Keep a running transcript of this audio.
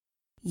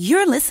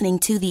You're listening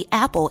to the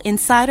Apple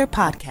Insider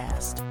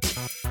Podcast.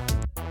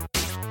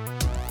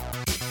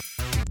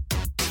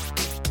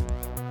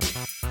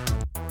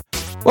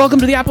 Welcome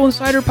to the Apple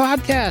Insider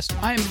Podcast.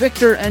 I'm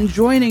Victor, and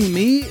joining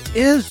me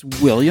is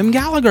William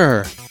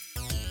Gallagher.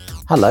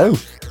 Hello.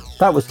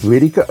 That was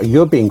really good.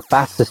 You're being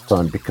fast this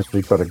time because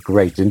we've got a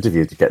great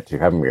interview to get to,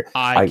 haven't we?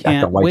 I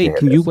can't wait.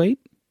 Can you wait?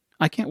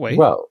 I can't wait.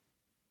 Well,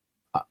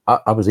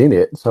 I was in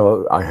it,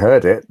 so I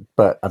heard it,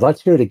 but I'd like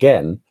to hear it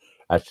again,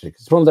 actually.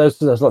 It's one of those,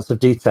 there's lots of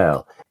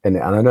detail in it,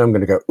 and I know I'm going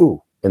to go, ooh,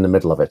 in the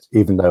middle of it,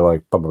 even though I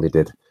probably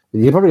did.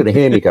 You're probably going to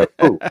hear me go,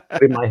 ooh,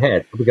 in my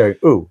head. I'll be going,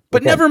 ooh.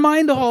 But never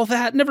mind all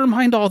that. Never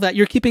mind all that.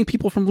 You're keeping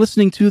people from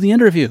listening to the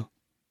interview.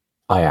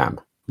 I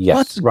am.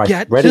 Yes. Let's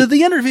get to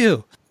the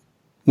interview.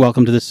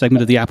 Welcome to this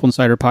segment of the Apple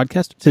Insider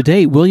Podcast.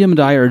 Today, William and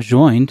I are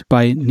joined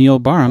by Neill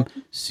Barham,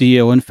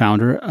 CEO and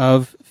founder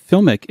of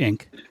Filmic,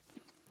 Inc.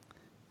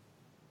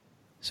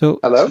 So,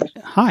 hello.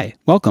 Hi.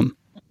 Welcome.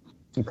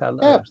 Hello.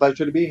 Yeah,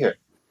 pleasure to be here.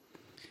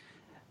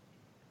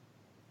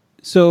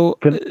 So,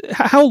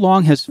 how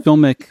long has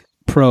Filmic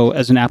Pro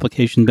as an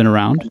application been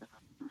around?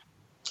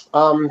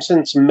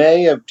 Since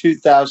May of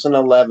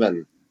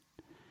 2011.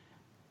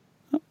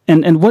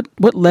 And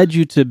what led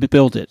you to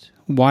build it?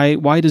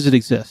 Why does it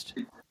exist?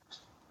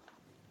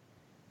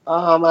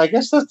 I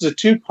guess that's a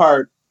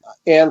two-part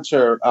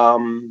answer.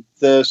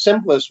 The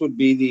simplest would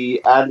be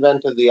the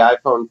advent of the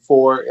iPhone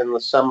 4 in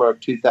the summer of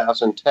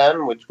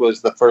 2010, which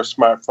was the first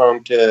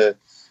smartphone to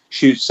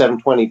shoot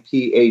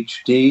 720p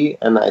HD,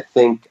 and I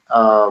think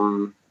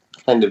kind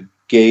of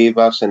gave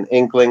us an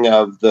inkling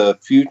of the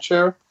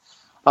future.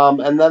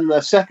 And then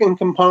the second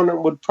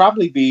component would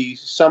probably be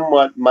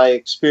somewhat my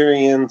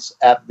experience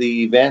at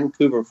the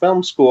Vancouver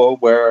Film School,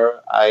 where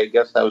I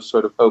guess I was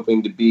sort of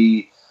hoping to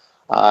be,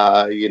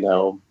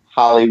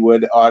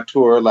 Hollywood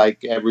auteur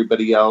like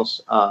everybody else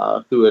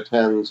who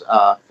attends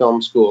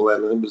film school.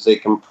 And it was a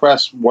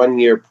compressed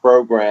one-year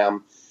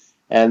program.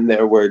 And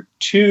there were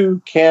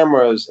two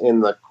cameras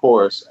in the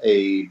course,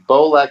 a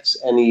Bolex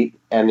and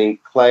an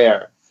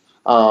Eclair.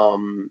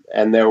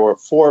 And there were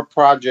 4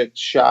 projects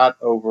shot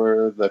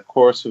over the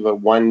course of a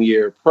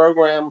one-year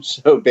program.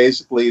 So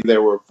basically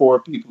there were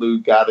 4 people who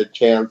got a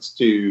chance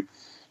to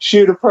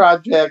shoot a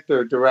project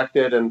or direct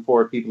it, and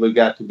 4 people who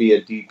got to be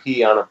a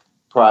DP on a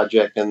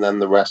project, and then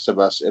the rest of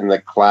us in the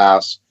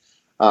class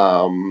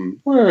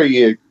were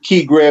your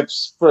key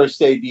grips,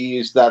 first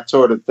ADs, that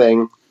sort of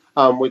thing,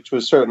 which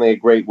was certainly a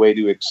great way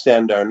to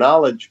extend our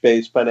knowledge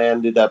base, but I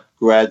ended up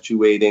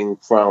graduating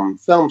from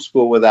film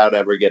school without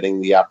ever getting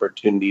the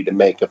opportunity to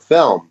make a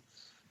film,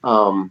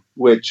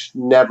 which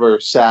never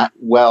sat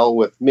well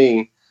with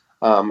me,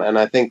 and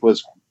I think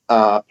was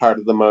part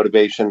of the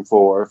motivation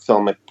for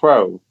Filmic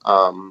Pro,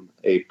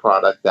 a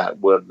product that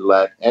would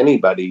let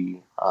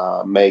anybody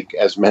make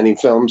as many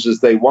films as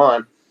they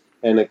want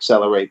and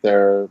accelerate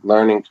their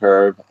learning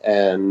curve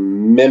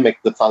and mimic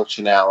the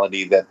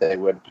functionality that they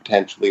would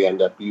potentially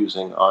end up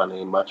using on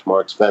a much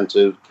more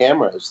expensive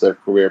camera as their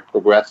career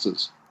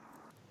progresses.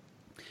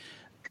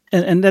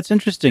 And that's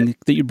interesting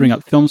that you bring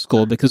up film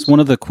school, because one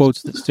of the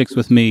quotes that sticks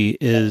with me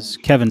is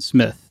Kevin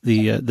Smith,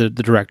 the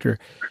director,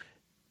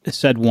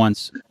 said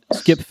once,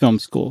 skip film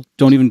school.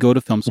 Don't even go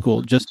to film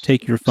school. Just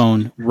take your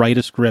phone, write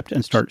a script,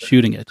 and start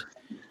shooting it.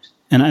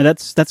 And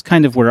that's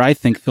kind of where I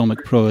think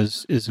Filmic Pro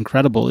is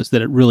incredible, is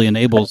that it really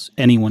enables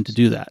anyone to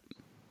do that.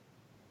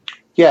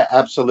 Yeah,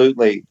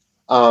 absolutely.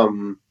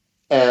 And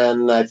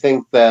I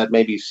think that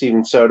maybe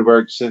Steven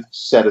Soderbergh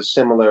said a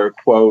similar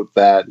quote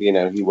that,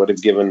 he would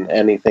have given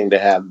anything to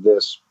have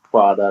this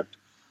product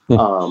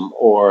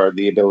or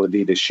the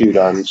ability to shoot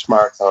on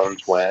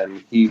smartphones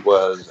when he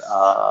was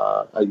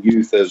a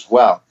youth as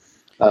well.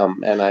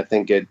 And I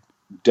think it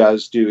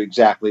does do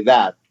exactly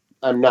that.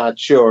 I'm not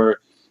sure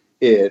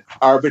it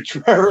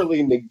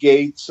arbitrarily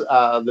negates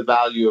the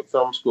value of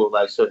film school.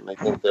 I certainly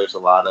think there's a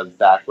lot of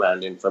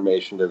background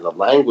information to the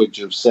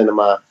language of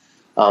cinema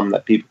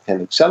that people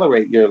can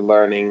accelerate your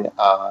learning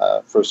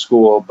for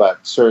school,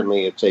 but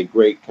certainly it's a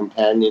great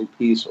companion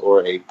piece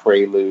or a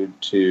prelude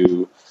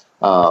to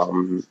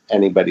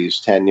anybody's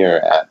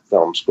tenure at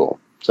film school.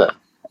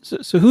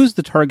 So who's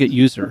the target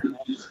user?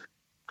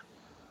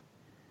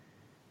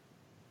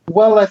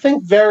 Well, I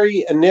think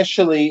very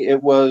initially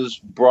it was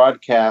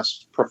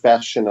broadcast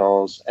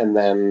professionals, and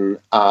then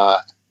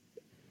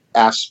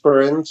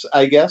aspirants,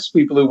 I guess,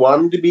 people who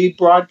wanted to be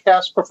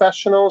broadcast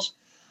professionals.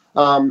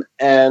 And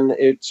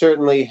it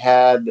certainly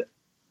had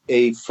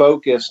a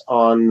focus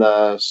on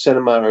the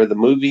cinema or the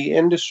movie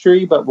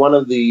industry, but one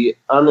of the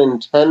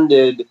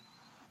unintended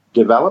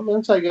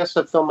developments, I guess,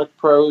 of Filmic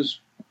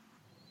Pro's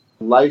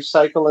life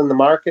cycle in the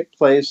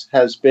marketplace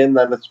has been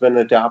that it's been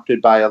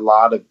adopted by a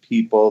lot of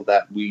people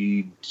that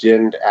we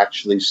didn't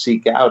actually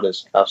seek out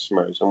as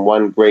customers. And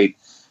one great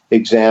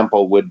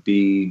example would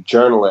be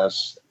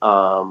journalists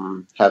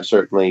have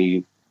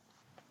certainly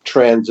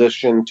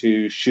transitioned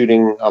to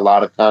shooting a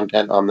lot of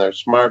content on their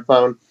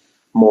smartphone,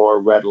 more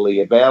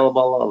readily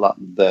available.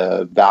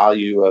 The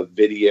value of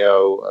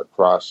video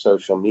across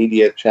social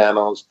media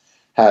channels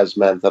has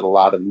meant that a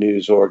lot of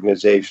news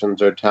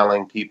organizations are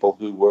telling people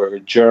who were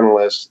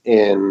journalists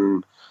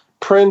in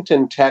print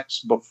and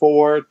text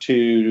before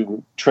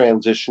to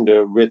transition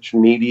to rich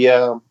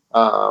media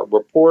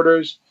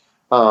reporters.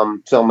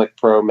 Filmic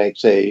Pro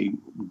makes a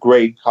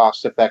great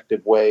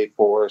cost-effective way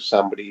for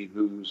somebody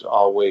who's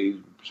always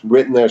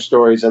written their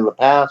stories in the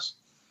past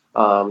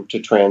to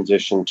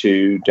transition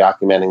to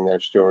documenting their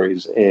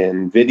stories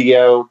in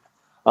video.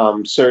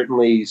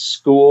 Certainly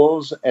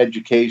schools,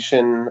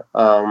 education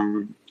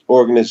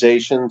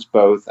organizations,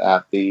 both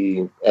at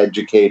the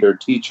educator,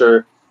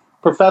 teacher,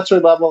 professor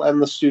level,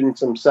 and the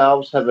students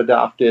themselves have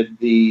adopted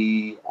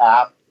the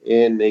app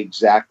in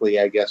exactly,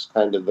 I guess,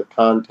 kind of the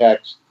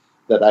context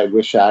that I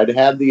wish I'd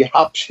had the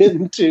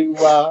option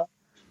to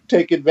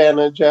take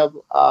advantage of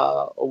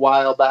a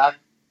while back.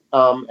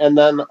 And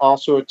then all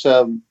sorts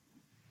of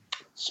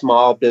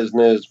small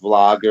business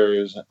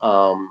vloggers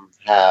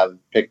have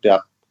picked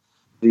up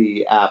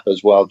the app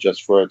as well,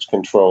 just for its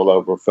control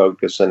over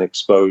focus and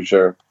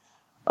exposure.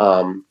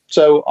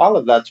 So all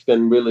of that's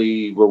been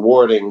really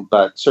rewarding,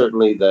 but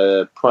certainly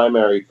the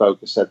primary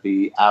focus at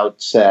the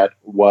outset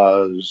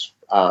was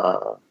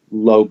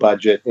low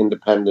budget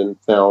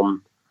independent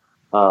film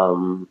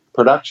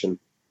production.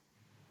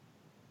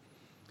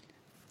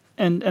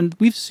 And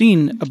we've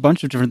seen a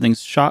bunch of different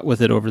things shot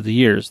with it over the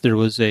years. There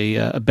was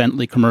a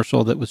Bentley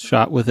commercial that was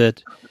shot with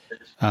it.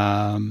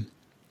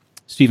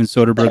 Steven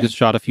Soderbergh has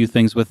shot a few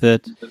things with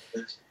it.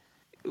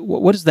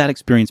 What has that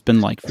experience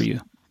been like for you?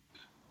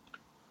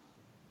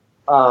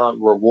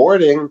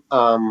 Rewarding,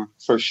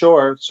 for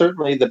sure.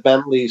 Certainly the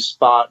Bentley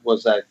spot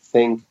was, I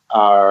think,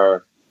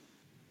 our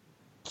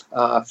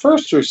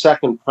first or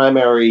second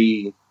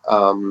primary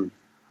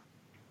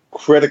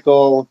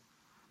critical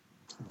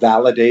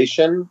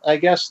validation, I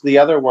guess. The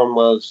other one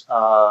was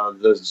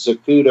the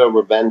Zacuto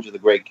Revenge of the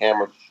Great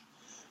Camera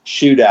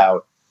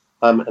shootout.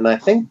 And I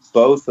think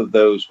both of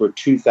those were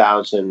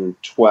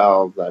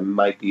 2012. I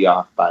might be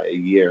off by a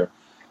year.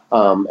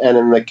 And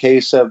in the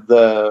case of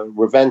the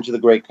Revenge of the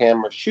Great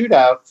Camera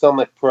shootout,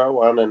 Filmic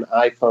Pro on an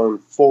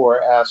iPhone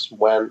 4S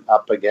went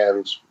up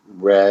against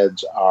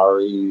Reds,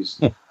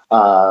 Aries,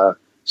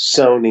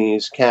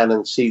 Sony's,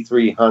 Canon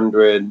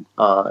C300,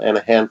 and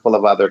a handful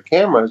of other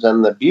cameras.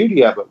 And the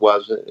beauty of it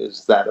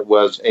is that it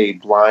was a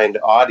blind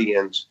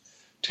audience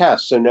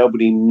test, so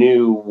nobody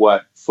knew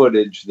what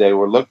footage they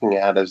were looking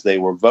at as they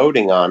were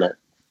voting on it.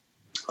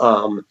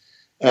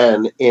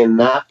 And in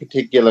that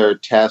particular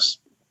test,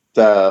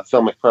 the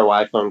Filmic Pro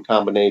iPhone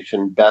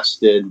combination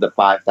bested the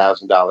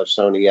 $5,000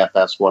 Sony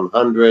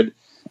FS100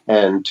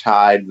 and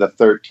tied the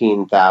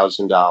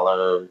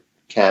 $13,000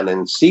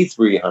 Canon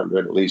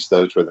C300. At least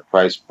those were the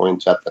price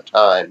points at the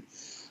time.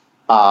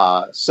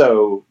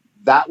 So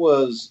that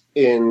was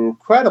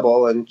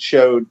incredible and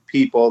showed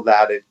people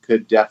that it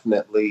could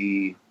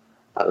definitely,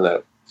 I don't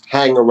know,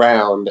 hang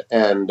around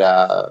and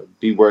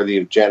be worthy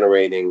of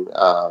generating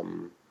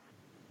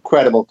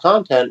credible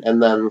content.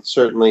 And then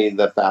certainly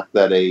the fact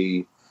that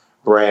a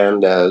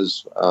brand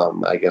as,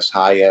 I guess,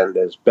 high-end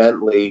as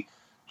Bentley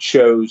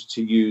chose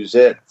to use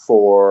it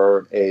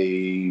for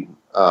a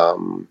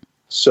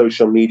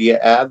social media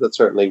ad that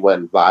certainly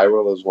went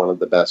viral as one of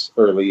the best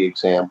early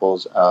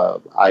examples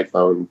of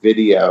iPhone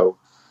video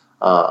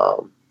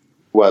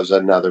was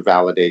another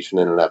validation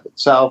in and of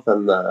itself.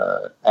 And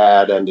the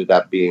ad ended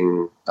up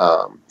being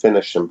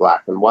finished in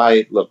black and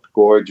white, looked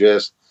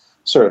gorgeous.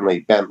 Certainly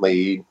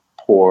Bentley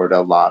poured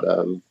a lot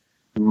of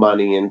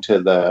money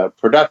into the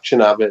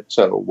production of it,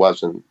 so it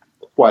wasn't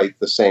quite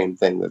the same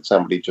thing that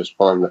somebody just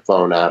pulling the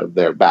phone out of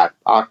their back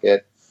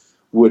pocket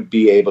would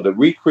be able to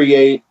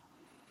recreate.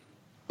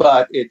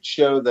 But it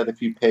showed that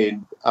if you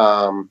paid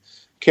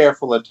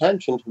careful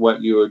attention to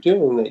what you were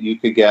doing, that you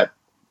could get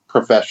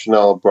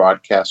professional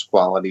broadcast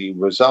quality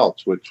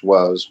results, which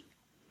was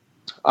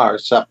our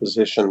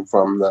supposition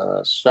from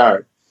the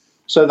start.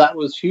 So that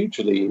was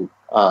hugely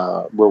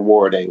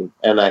rewarding.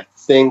 And I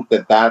think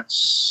that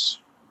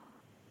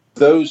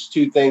those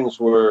two things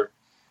were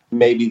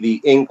maybe the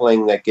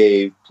inkling that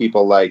gave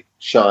people like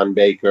Sean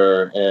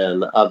Baker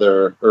and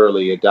other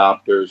early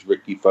adopters,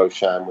 Ricky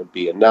Fosheim would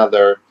be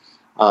another,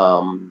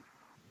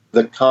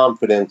 the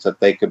confidence that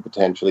they could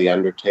potentially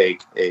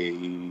undertake a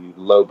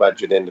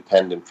low-budget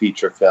independent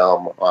feature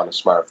film on a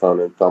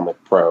smartphone in Filmic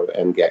Pro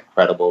and get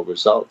credible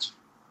results.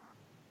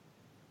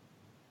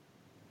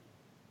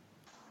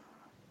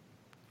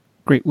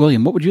 Great.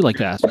 William, what would you like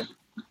to ask?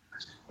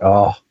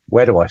 Oh,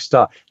 where do I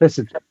start?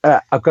 Listen,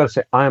 I've got to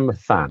say, I'm a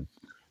fan.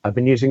 I've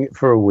been using it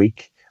for a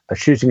week,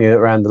 shooting it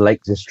around the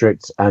Lake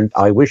District, and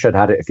I wish I'd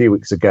had it a few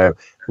weeks ago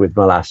with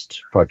my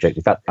last project.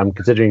 In fact, I'm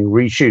considering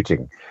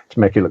reshooting to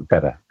make it look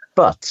better.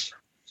 But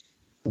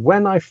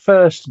when I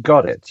first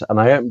got it and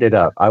I opened it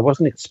up, I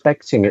wasn't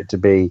expecting it to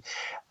be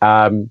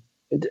to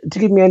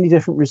give me any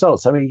different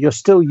results. I mean, you're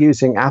still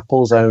using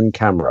Apple's own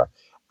camera.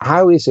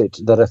 How is it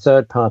that a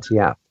third-party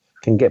app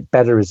can get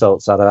better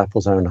results out of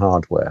Apple's own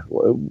hardware?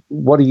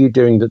 What are you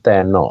doing that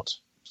they're not?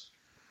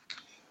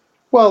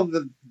 Well,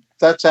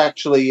 that's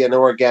actually an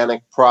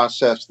organic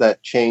process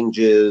that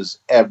changes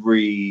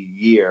every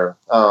year.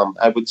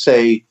 I would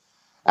say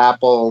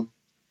Apple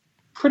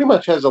pretty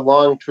much has a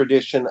long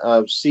tradition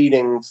of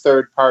seeding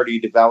third-party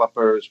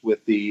developers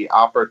with the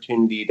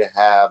opportunity to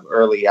have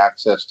early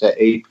access to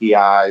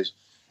APIs,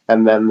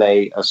 and then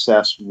they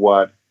assess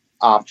what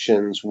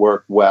options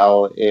work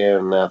well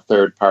in a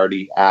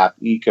third-party app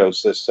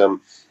ecosystem,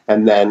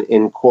 and then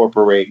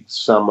incorporate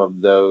some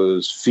of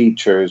those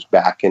features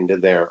back into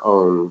their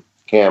own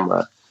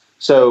camera.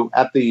 So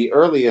at the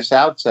earliest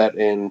outset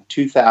in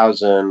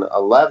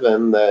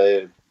 2011,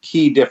 the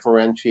key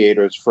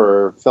differentiators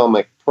for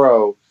Filmic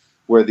Pro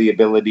were the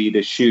ability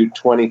to shoot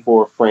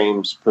 24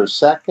 frames per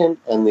second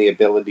and the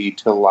ability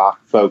to lock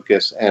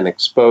focus and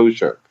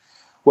exposure.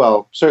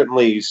 Well,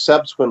 certainly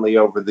subsequently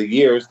over the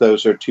years,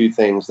 those are two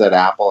things that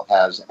Apple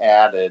has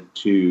added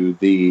to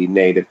the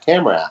native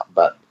camera app.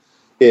 But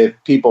if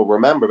people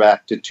remember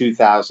back to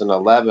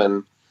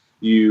 2011,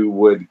 you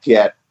would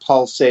get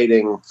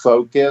pulsating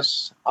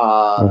focus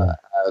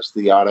as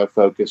the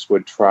autofocus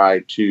would try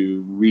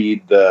to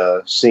read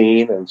the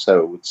scene. And so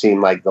it would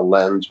seem like the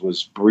lens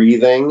was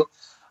breathing.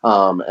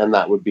 And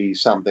that would be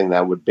something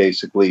that would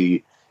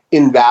basically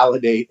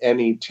invalidate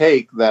any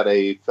take that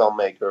a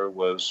filmmaker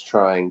was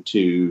trying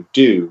to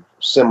do.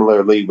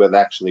 Similarly, with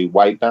actually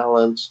white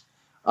balance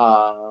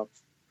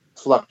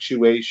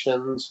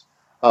fluctuations,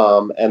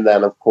 and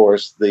then, of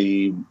course,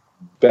 the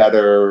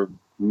better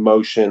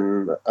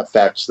motion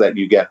effects that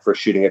you get for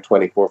shooting at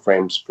 24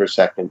 frames per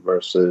second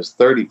versus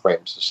 30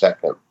 frames a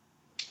second.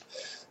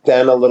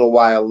 Then a little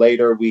while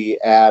later, we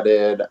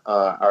added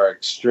our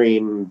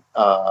extreme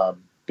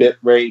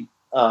bitrate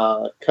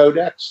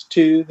codecs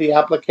to the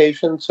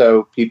application.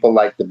 So people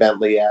like the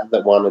Bentley ad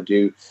that want to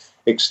do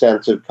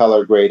extensive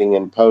color grading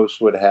in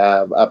post would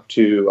have up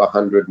to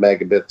 100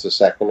 megabits a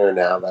second, or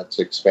now that's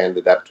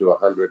expanded up to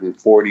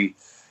 140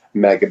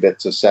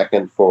 megabits a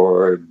second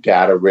for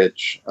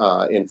data-rich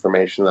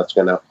information that's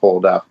going to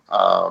hold up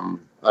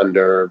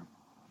under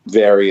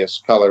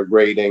various color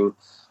grading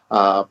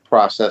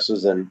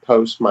processes in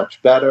post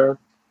much better.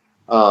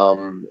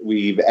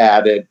 We've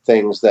added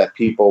things that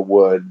people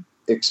would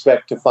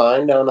expect to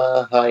find on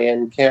a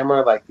high-end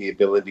camera, like the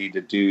ability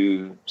to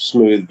do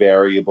smooth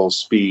variable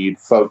speed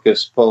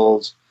focus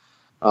pulls.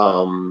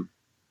 So,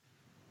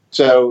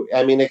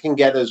 I mean, it can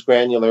get as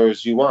granular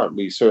as you want.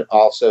 We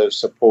also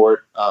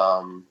support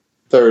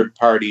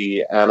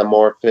third-party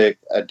anamorphic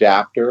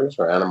adapters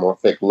or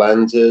anamorphic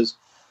lenses.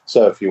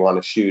 So if you want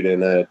to shoot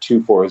in a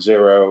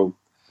 2:40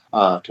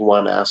 to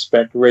 1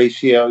 aspect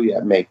ratio,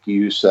 you make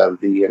use of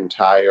the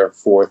entire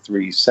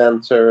 4:3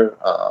 sensor.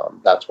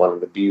 That's one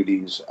of the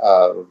beauties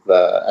of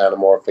the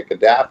anamorphic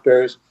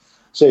adapters.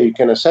 So you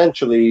can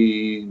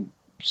essentially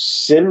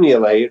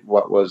simulate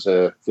what was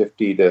a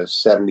 $50,000 to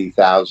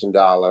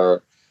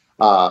 $70,000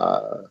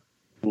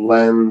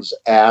 lens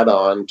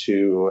add-on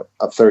to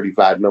a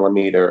 35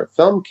 millimeter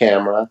film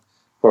camera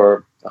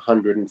for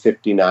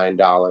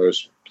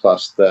 $159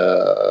 plus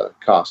the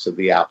cost of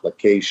the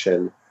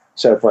application.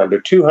 So for under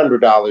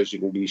 $200, you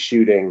can be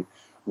shooting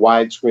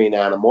widescreen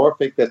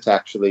anamorphic that's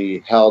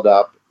actually held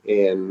up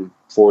in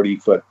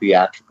 40-foot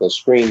theatrical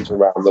screens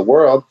around the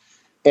world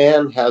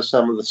and has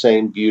some of the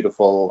same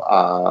beautiful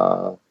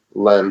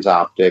lens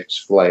optics,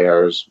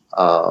 flares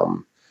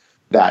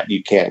that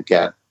you can't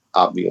get,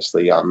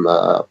 obviously, on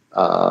the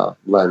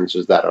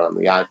lenses that are on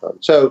the iPhone.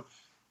 So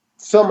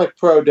Filmic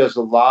Pro does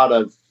a lot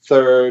of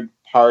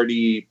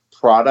third-party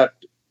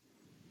product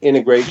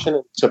integration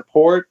and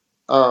support.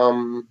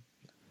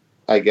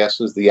 I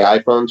guess as the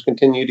iPhones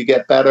continue to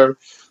get better,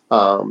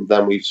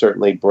 then we've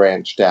certainly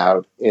branched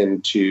out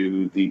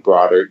into the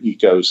broader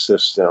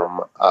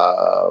ecosystem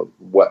of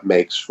what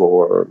makes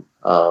for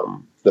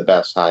the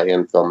best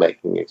high-end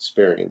filmmaking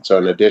experience. So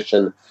in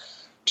addition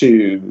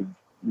to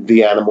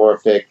the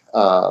anamorphic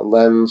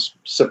lens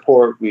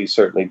support, we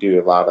certainly do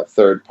a lot of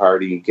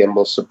third-party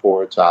gimbal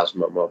supports,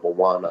 Osmo Mobile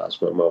 1,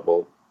 Osmo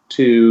Mobile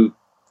 2,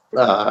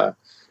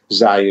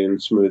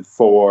 Zhiyun Smooth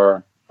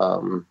 4,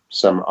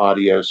 some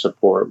audio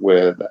support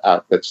with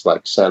outfits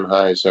like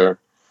Sennheiser.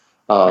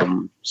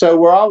 So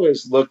we're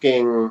always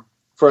looking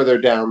further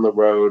down the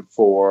road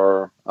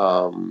for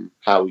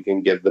how we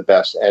can give the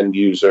best end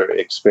user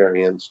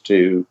experience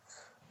to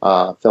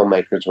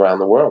filmmakers around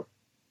the world.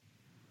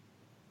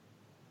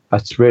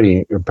 That's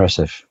really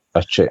impressive.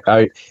 Actually,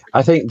 I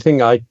think the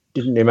thing I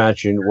didn't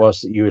imagine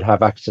was that you would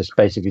have access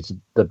basically to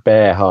the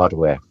bare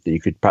hardware, that you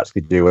could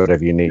practically do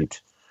whatever you need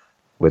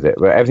with it.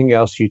 But everything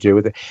else you do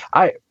with it,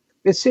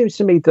 it seems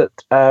to me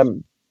that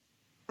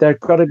there have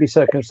got to be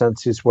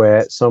circumstances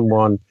where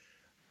someone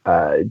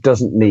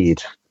doesn't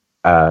need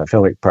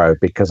Filmic Pro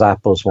because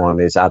Apple's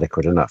one is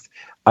adequate enough.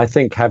 I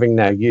think having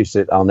now used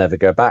it, I'll never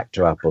go back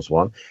to Apple's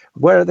one.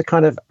 Where are the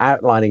kind of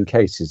outlining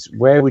cases?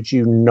 Where would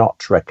you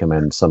not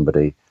recommend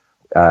somebody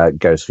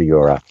goes for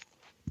your app?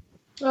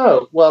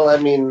 Oh, well, I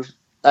mean,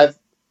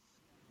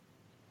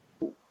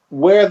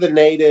 where the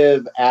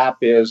native app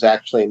is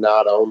actually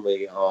not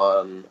only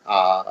on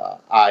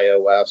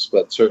iOS,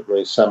 but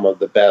certainly some of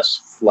the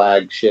best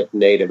flagship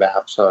native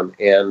apps on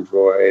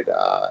Android.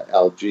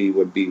 LG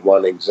would be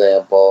one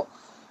example.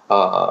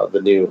 The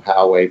new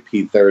Huawei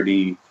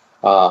P30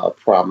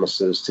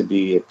 promises to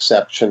be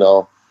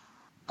exceptional.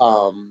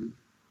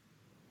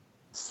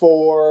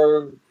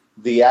 For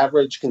the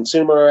average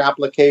consumer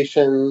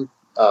application,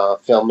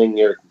 filming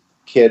your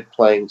kid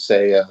playing,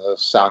 say, a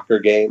soccer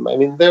game, I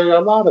mean, there are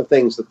a lot of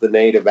things that the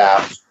native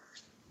apps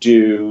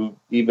do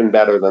even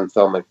better than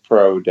Filmic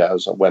Pro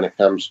does when it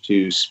comes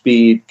to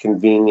speed,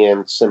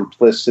 convenience,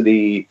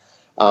 simplicity,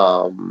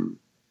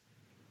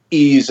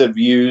 ease of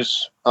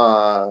use.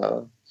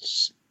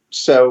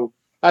 So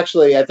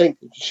actually, I think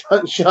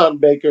Sean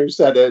Baker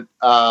said it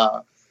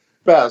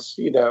best.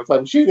 If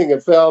I'm shooting a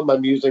film,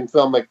 I'm using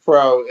Filmic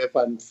Pro. If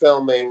I'm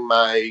filming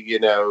my,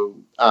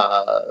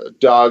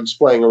 dogs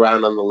playing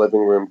around on the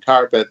living room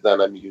carpet,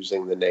 then I'm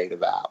using the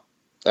native app.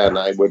 And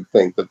I would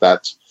think that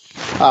that's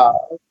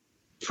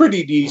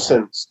pretty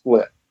decent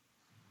split.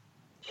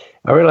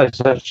 I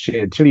realized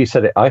actually, until you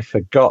said it, I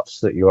forgot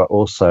that you are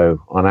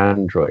also on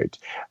Android.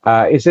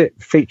 Is it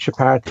feature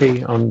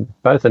parity on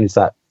both, and is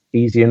that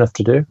easy enough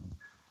to do?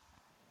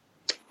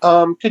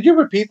 Could you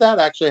repeat that?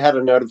 I actually had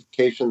a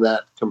notification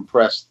that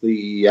compressed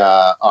the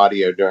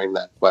audio during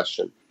that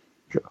question.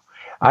 Sure.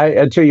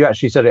 Until you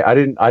actually said it,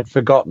 I'd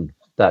forgotten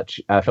that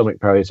Filmic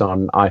Pro is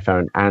on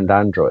iPhone and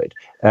Android.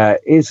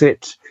 Is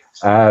it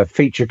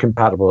feature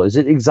compatible? Is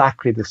it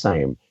exactly the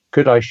same?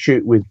 Could I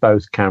shoot with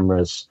both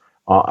cameras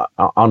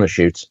on a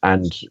shoot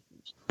and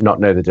not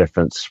know the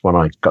difference when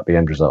I got the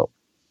end result?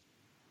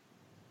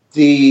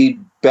 The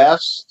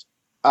best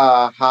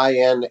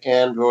high-end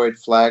Android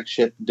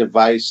flagship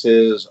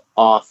devices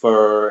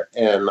offer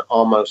an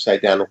almost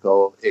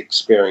identical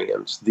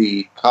experience.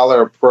 The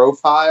color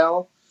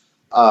profile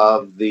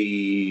of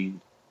the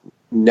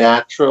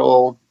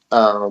natural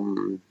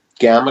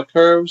gamma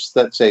curves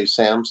that, say,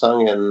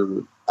 Samsung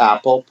and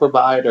Apple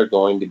provide are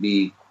going to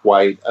be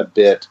quite a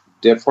bit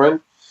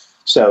different.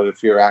 So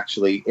if you're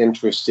actually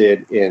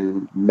interested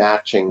in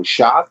matching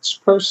shots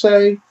per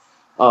se,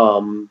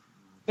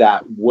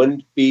 that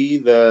wouldn't be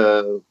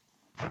the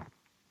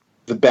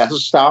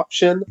best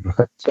option.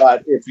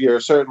 But if you're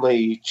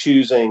certainly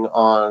choosing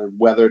on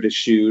whether to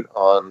shoot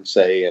on,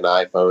 say, an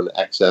iPhone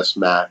XS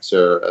Max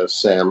or a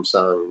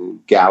Samsung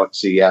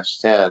Galaxy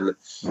S10,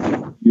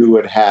 you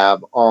would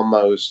have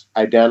almost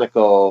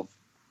identical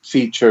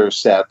feature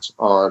sets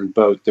on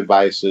both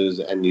devices,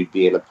 and you'd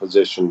be in a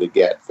position to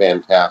get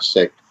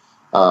fantastic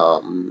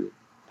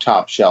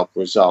top shelf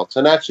results.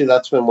 And actually,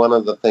 that's been one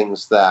of the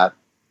things that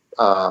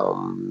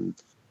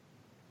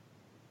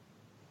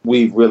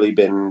we've really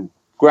been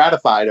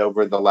gratified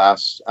over the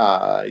last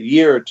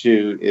year or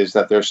two, is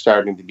that there's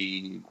starting to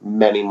be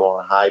many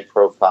more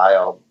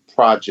high-profile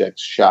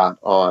projects shot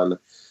on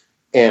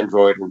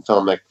Android and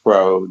Filmic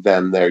Pro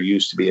than there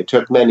used to be. It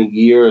took many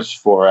years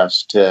for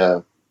us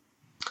to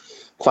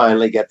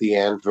finally get the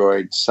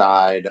Android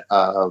side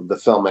of the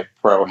Filmic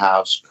Pro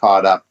house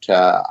caught up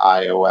to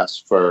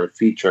iOS for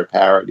feature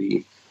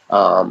parity,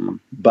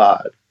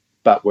 but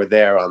we're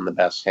there on the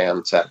best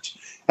handsets.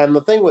 And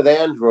the thing with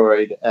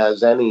Android,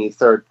 as any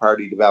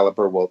third-party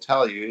developer will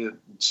tell you,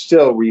 it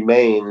still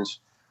remains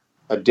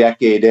a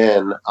decade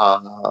in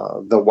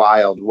the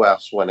Wild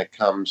West when it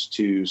comes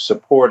to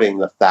supporting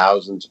the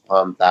thousands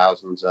upon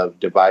thousands of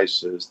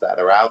devices that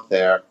are out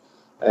there.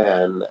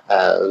 And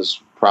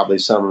as probably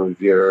some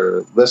of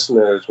your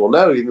listeners will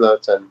know, even though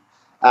it's an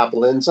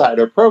Apple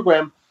Insider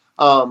program,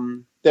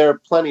 there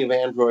are plenty of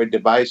Android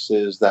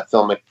devices that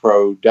Filmic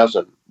Pro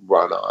doesn't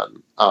run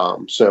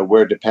on. So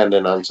we're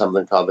dependent on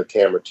something called the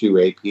Camera 2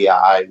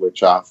 API,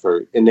 which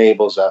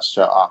enables us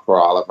to offer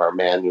all of our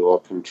manual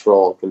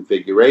control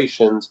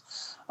configurations.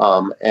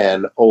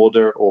 And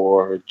older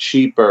or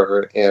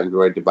cheaper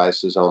Android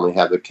devices only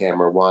have the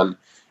Camera 1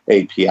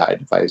 API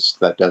device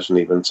that doesn't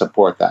even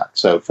support that.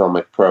 So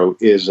Filmic Pro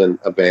isn't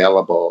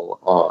available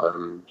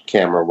on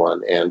Camera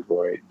 1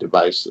 Android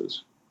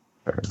devices.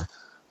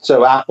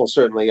 So Apple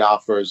certainly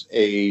offers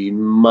a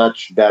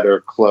much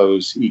better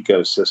closed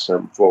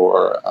ecosystem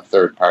for a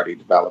third-party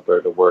developer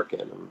to work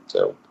in. And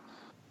so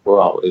we're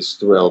always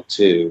thrilled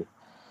to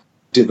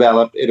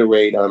develop,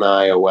 iterate on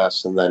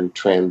iOS, and then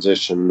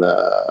transition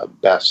the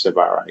best of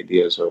our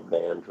ideas over to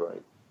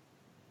Android.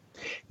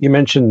 You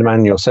mentioned the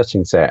manual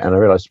settings there, and I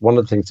realized one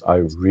of the things I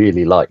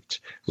really liked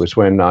was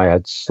when I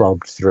had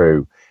slogged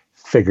through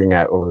figuring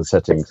out all the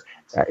settings.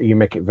 You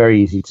make it very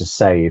easy to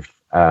save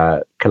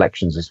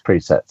collections as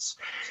presets.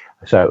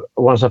 So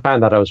once I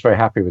found that, I was very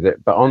happy with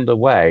it. But on the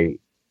way,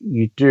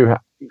 you do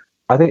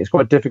I think it's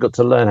quite difficult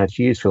to learn how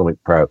to use Filmic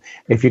Pro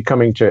if you're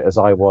coming to it as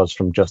I was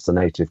from just the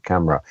native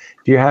camera.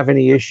 Do you have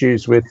any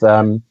issues with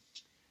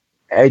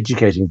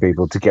educating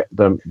people to get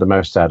the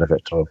most out of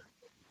it or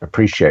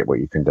appreciate what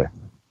you can do?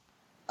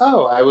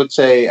 Oh, I would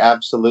say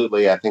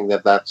absolutely. I think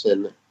that that's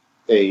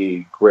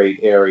a great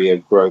area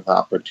of growth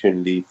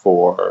opportunity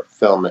for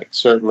Filmic.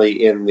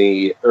 Certainly in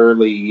the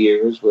early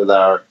years with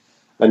our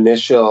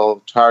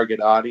initial target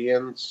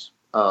audience,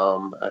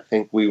 I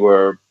think we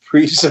were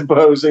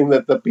presupposing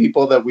that the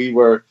people that we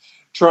were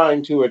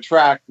trying to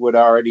attract would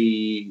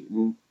already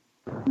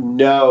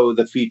know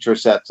the feature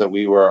sets that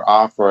we were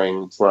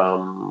offering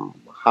from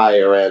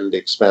higher end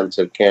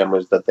expensive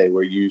cameras that they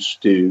were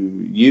used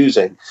to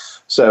using.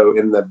 So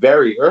in the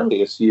very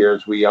earliest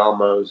years, we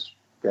almost,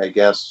 I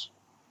guess,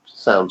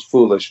 sounds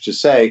foolish to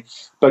say,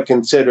 but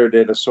considered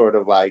it a sort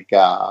of like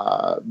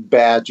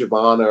badge of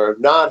honor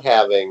of not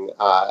having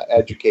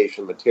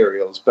education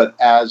materials. But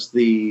as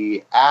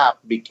the app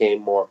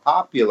became more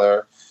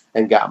popular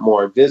and got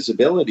more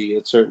visibility,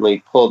 it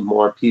certainly pulled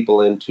more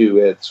people into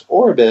its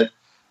orbit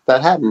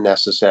that hadn't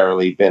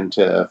necessarily been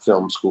to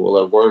film school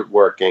or weren't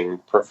working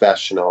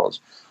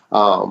professionals.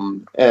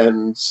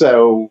 And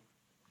so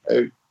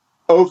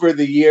over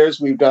the years,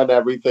 we've done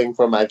everything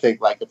from, I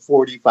think, like a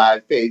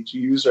 45-page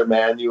user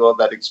manual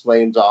that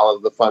explains all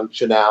of the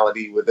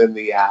functionality within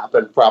the app,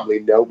 and probably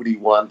nobody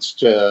wants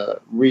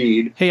to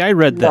read. Hey, I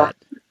read that.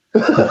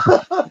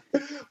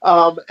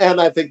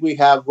 And I think we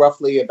have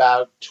roughly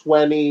about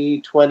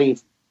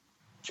 25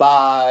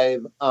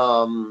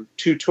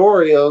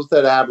 tutorials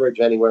that average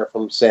anywhere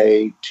from,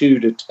 say, 2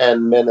 to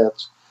 10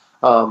 minutes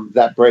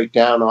that break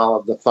down all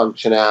of the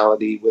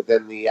functionality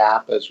within the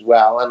app as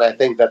well. And I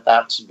think that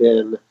that's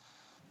been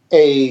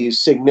a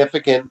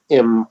significant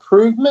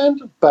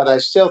improvement, but I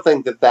still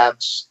think that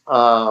that's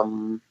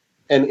an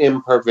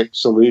imperfect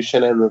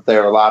solution, and that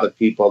there are a lot of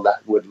people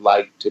that would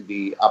like to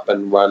be up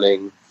and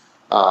running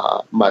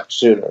much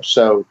sooner.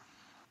 So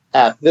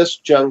at this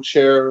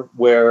juncture,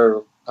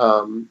 we're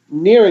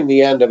nearing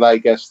the end of, I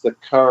guess, the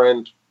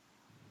current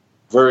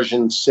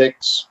version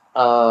 6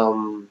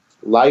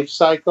 life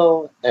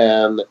cycle,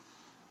 and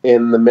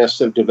in the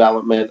midst of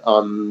development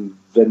on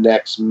the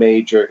next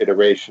major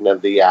iteration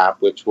of the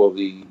app, which will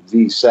be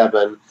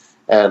V7.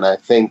 And I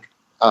think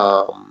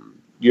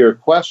your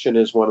question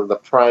is one of the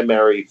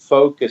primary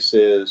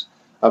focuses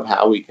of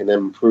how we can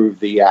improve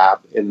the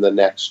app in the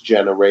next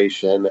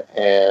generation,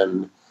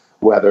 and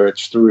whether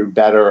it's through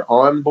better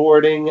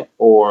onboarding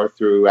or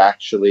through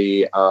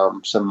actually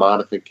some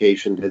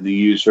modification to the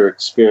user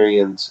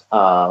experience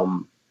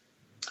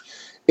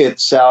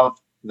itself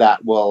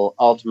that will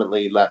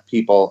ultimately let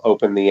people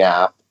open the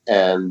app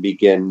and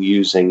begin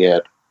using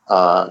it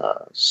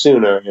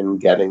sooner and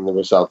getting the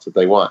results that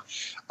they want.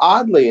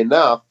 Oddly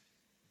enough,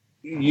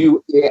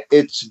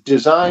 it's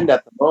designed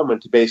at the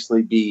moment to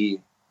basically be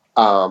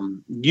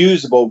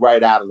usable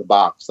right out of the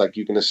box. Like,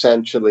 you can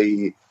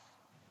essentially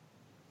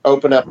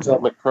open up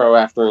Filmic Pro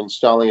after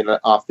installing it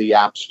off the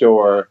App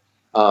Store,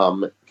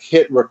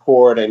 hit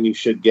record, and you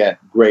should get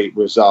great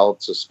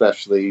results,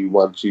 especially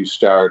once you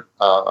start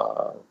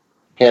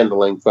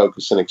handling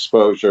focus and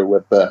exposure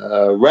with the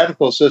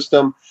reticle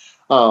system.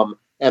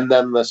 And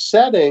then the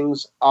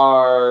settings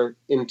are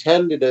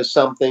intended as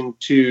something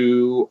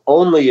to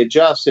only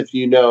adjust if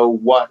you know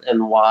what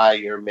and why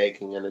you're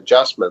making an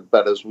adjustment.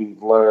 But as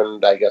we've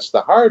learned, I guess,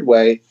 the hard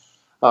way,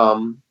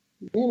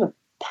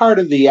 part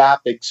of the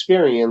app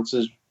experience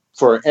is,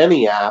 for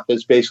any app,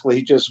 is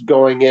basically just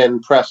going in,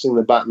 pressing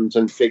the buttons,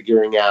 and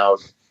figuring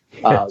out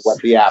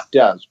what the app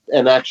does.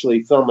 And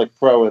actually, Filmic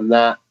Pro in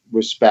that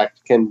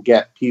respect can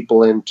get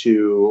people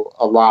into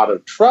a lot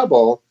of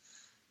trouble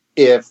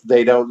if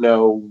they don't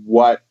know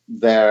what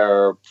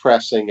they're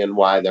pressing and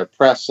why they're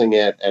pressing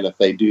it. And if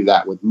they do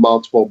that with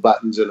multiple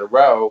buttons in a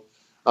row,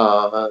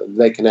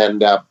 they can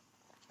end up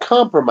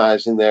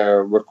compromising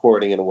their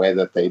recording in a way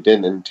that they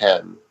didn't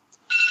intend.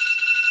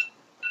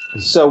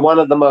 So one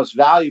of the most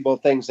valuable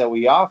things that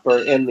we offer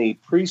in the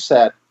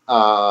preset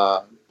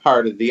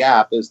part of the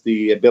app is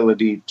the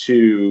ability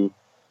to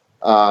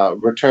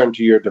return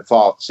to your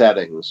default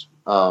settings,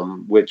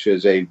 which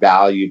is a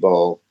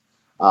valuable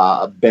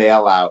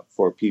bailout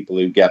for people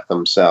who get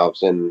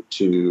themselves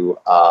into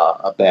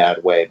a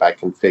bad way by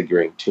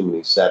configuring too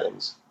many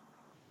settings.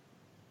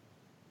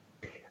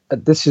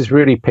 This is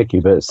really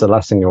picky, but it's the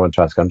last thing I want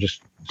to ask. I'm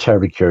just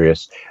terribly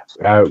curious.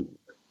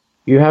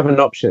 You have an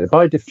option.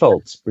 By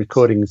default,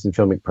 recordings in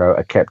Filmic Pro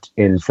are kept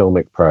in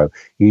Filmic Pro.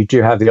 You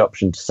do have the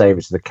option to save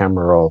it to the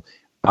camera roll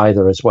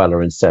either as well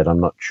or instead. I'm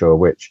not sure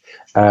which.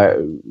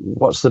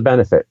 What's the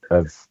benefit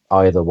of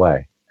either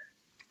way?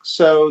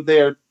 So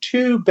there are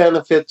two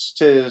benefits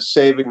to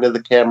saving to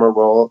the camera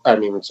roll.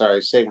 Saving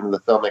to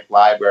the Filmic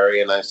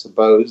library, and I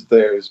suppose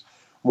there's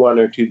one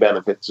or two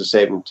benefits to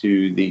saving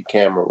to the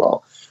camera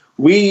roll.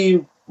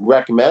 We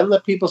recommend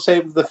that people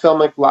save to the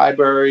Filmic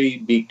library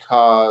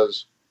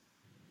because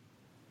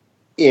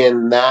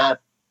within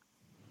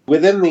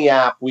the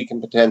app, we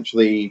can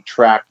potentially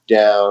track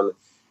down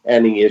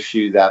any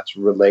issue that's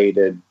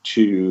related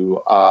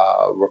to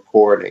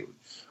recording.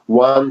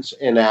 Once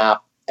a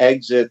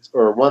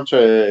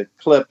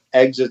clip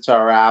exits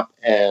our app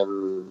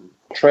and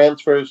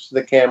transfers to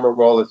the camera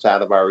roll, it's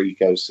out of our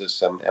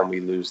ecosystem and we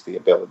lose the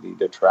ability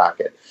to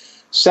track it.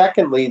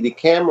 Secondly, the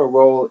camera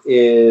roll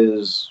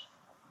is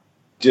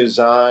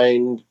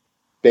designed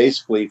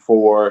basically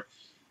for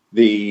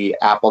the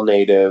Apple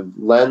native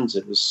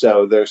lenses.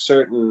 So there's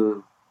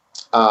certain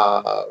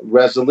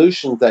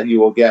resolutions that you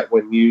will get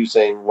when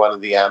using one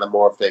of the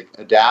anamorphic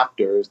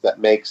adapters that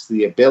makes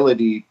the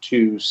ability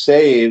to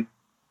save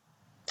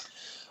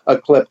a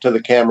clip to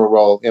the camera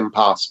roll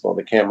impossible.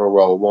 The camera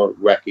roll won't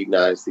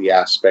recognize the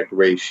aspect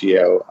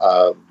ratio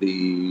of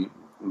the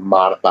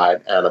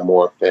modified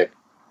anamorphic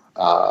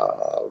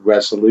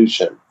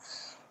resolution.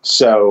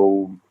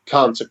 So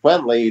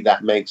consequently,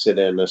 that makes it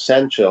an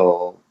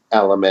essential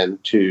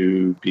element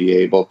to be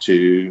able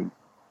to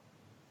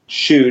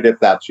shoot, if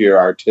that's your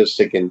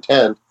artistic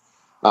intent,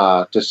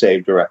 to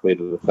save directly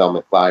to the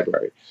Filmic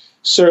library.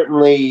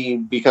 Certainly,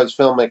 because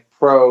Filmic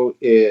Pro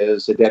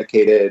is a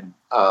dedicated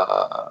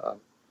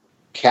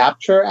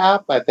capture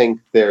app, I think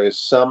there is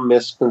some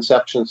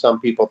misconception. Some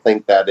people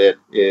think that it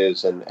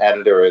is an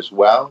editor as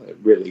well. It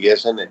really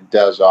isn't. It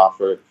does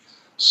offer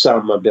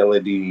some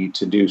ability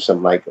to do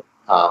some light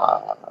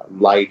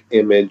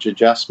image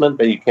adjustment,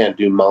 but you can't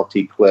do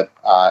multi-clip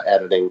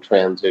editing,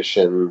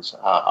 transitions,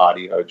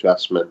 audio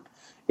adjustment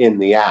in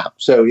the app.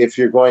 So if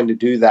you're going to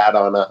do that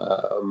on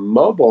a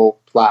mobile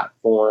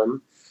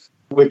platform,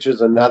 which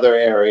is another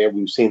area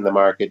we've seen the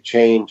market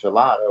change a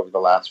lot over the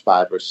last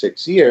 5 or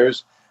 6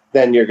 years,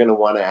 then you're going to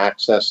want to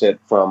access it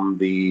from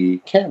the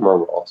camera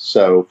roll.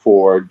 So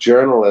for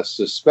journalists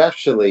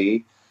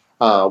especially,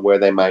 where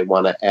they might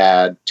want to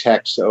add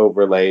text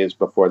overlays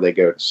before they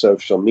go to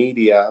social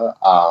media,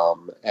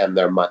 and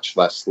they're much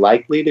less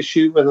likely to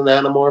shoot with an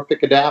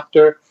anamorphic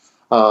adapter,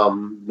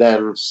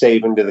 then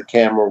saving to the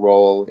camera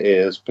roll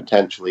is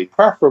potentially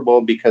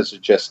preferable because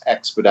it just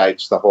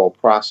expedites the whole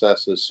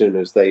process. As soon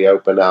as they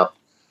open up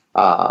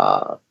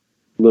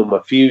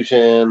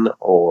LumaFusion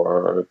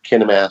or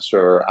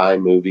KineMaster or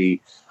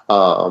iMovie,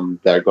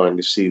 they're going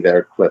to see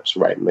their clips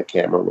right in the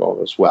camera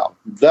roll as well.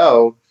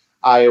 Though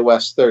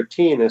iOS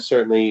 13 is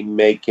certainly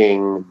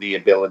making the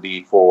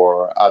ability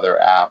for other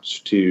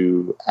apps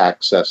to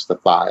access the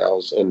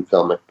files in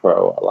Filmic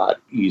Pro a lot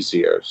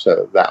easier.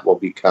 So that will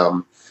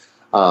become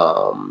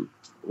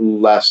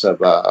less of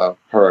a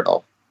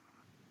hurdle.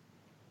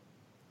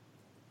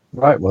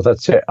 Right, well,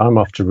 that's it. I'm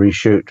off to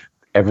reshoot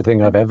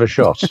everything I've ever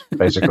shot,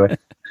 basically.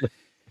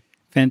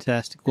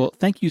 Fantastic. Well,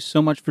 thank you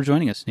so much for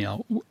joining us,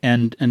 Neill.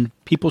 And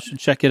people should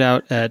check it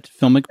out at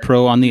Filmic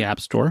Pro on the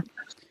App Store.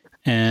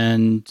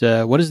 And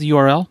what is the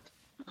URL?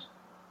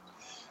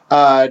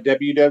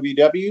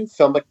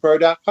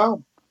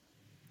 www.filmicpro.com.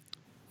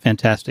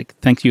 Fantastic.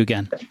 Thank you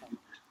again.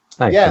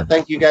 Thanks, Yeah, man.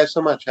 thank you guys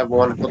so much. Have a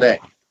wonderful day.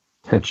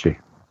 Thank you.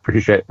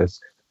 Appreciate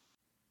this.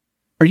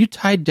 Are you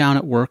tied down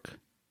at work?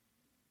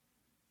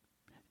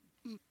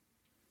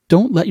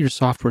 Don't let your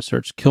software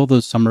search kill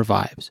those summer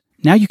vibes.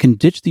 Now you can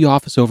ditch the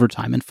office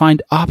overtime and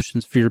find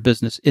options for your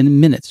business in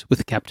minutes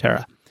with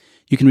Capterra.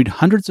 You can read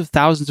hundreds of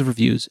thousands of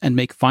reviews and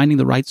make finding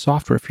the right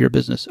software for your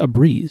business a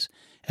breeze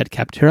at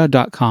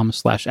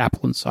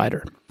capterra.com/Apple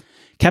Insider.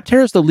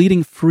 Capterra is the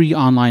leading free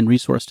online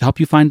resource to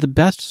help you find the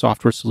best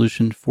software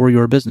solution for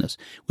your business.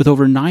 With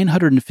over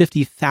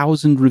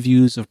 950,000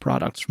 reviews of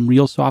products from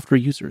real software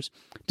users,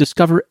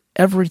 discover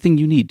everything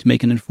you need to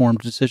make an informed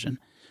decision.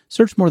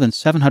 Search more than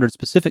 700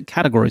 specific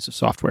categories of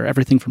software,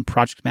 everything from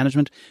project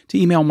management to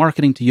email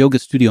marketing to yoga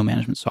studio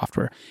management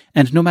software.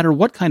 And no matter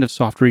what kind of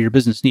software your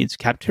business needs,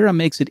 Capterra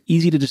makes it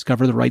easy to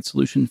discover the right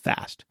solution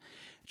fast.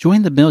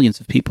 Join the millions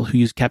of people who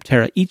use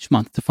Capterra each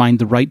month to find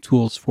the right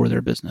tools for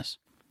their business.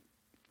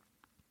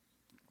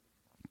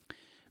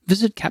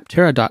 Visit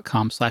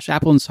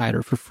capterra.com/Apple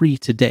Insider for free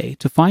today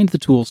to find the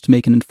tools to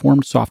make an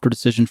informed software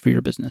decision for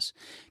your business.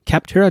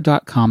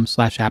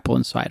 Capterra.com/Apple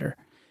Insider.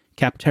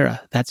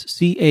 Capterra, that's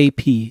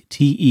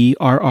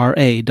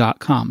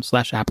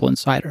CAPTERRA.com/Apple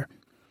Insider.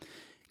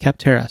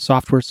 Capterra,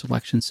 software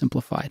selection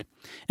simplified.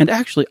 And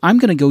actually, I'm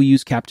going to go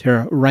use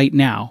Capterra right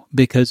now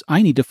because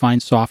I need to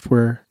find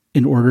software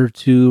in order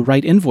to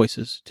write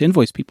invoices, to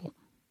invoice people.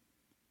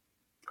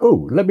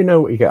 Oh, let me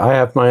know what you get. I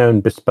have my own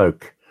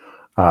bespoke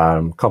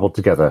cobbled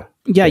together.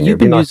 Yeah, thing. you've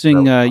been It'd be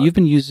nice you've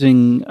been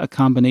using a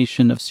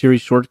combination of Siri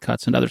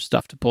shortcuts and other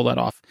stuff to pull that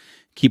off.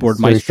 Keyboard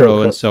Siri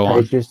Maestro and shortcuts, so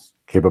on. Pages,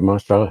 Keyboard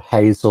Maestro,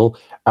 Hazel.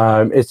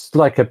 It's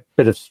like a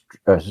bit of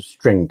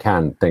string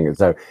can thing.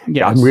 So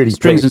Yeah, I'm really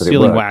strings and pleased that it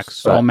sealing works,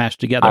 wax but all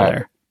mashed together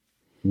there.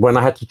 when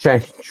I had to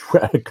change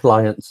a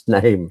client's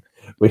name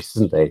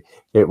recently,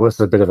 it was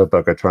a bit of a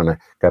bugger trying to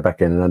go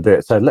back in and undo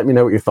it. So let me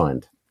know what you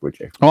find, would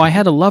you? Oh, I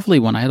had a lovely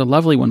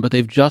one, but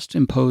they've just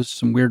imposed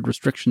some weird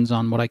restrictions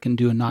on what I can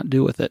do and not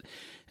do with it.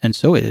 And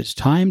so it is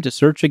time to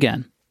search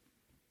again.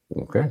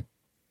 Okay.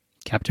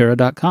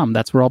 Capterra.com.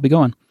 That's where I'll be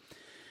going.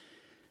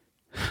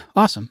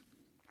 Awesome.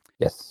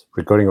 Yes,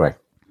 recording away.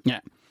 Yeah.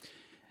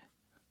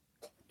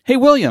 Hey,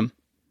 William.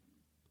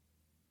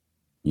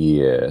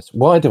 Yes.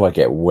 Why do I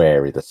get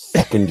wary the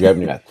second you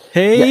open it?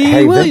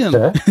 Hey, William.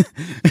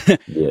 Victor.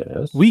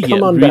 Yes. We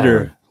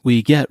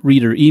get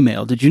reader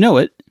email. Did you know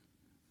it?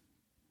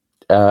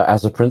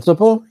 As a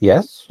principal,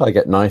 yes, I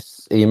get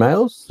nice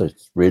emails.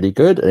 It's really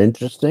good and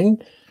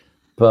interesting.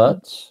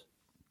 But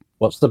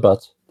what's the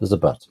but? There's a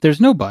but.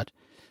 There's no but.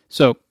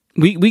 So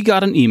we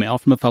got an email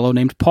from a fellow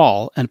named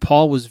Paul, and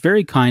Paul was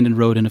very kind and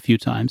wrote in a few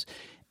times.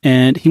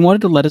 And he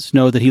wanted to let us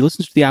know that he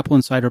listens to the Apple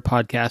Insider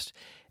podcast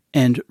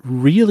and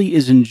really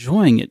is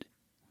enjoying it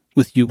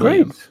with you,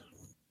 William. Great.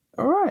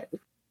 All right.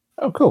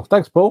 Oh, cool.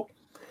 Thanks, Paul.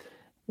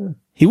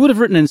 He would have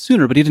written in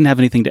sooner, but he didn't have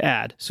anything to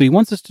add. So he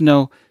wants us to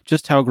know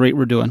just how great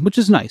we're doing, which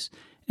is nice,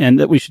 and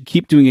that we should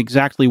keep doing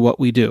exactly what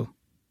we do.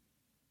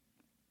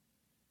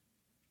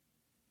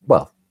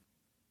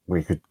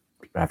 we could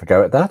have a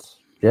go at that.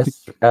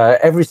 Yes.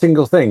 Every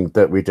single thing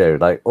that we do,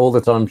 like all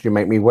the times you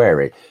make me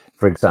weary,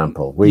 for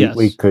example,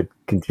 we could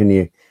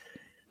continue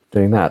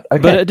doing that.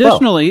 Okay, but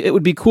additionally, it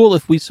would be cool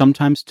if we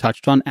sometimes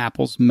touched on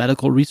Apple's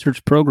medical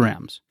research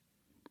programs.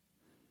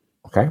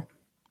 Okay.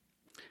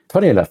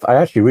 Funny enough, I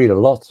actually read a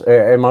lot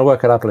in my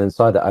work at Apple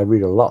Insider. I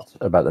read a lot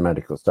about the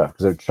medical stuff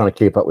because I'm trying to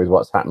keep up with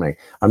what's happening.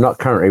 I'm not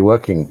currently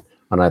working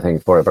on anything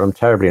for it, but I'm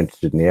terribly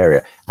interested in the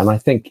area. And I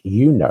think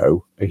you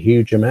know a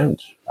huge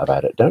amount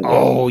about it, don't you?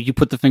 Oh, you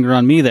put the finger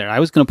on me there. I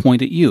was going to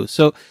point at you.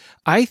 So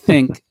I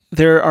think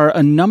there are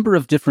a number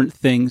of different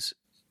things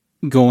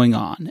going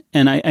on.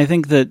 And I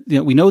think that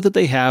we know that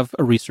they have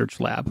a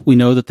research lab. We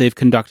know that they've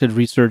conducted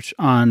research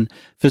on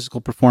physical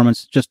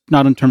performance, just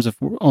not in terms of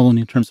only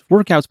in terms of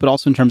workouts, but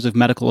also in terms of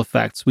medical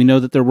effects. We know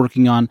that they're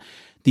working on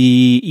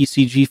the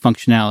ECG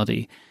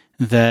functionality,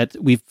 that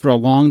we've for a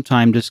long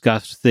time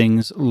discussed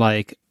things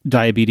like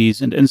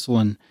diabetes and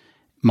insulin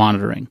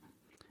monitoring.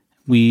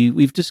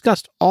 We've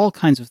discussed all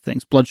kinds of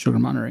things, blood sugar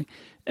monitoring.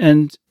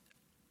 And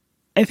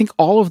I think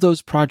all of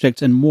those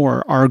projects and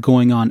more are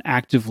going on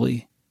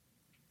actively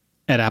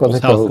at Apple's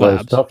Health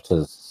Labs.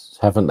 Doctors,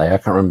 haven't they? I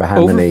can't remember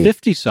how Over many. Over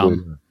 50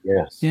 some.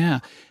 Yes. Yeah.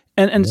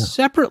 And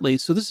separately,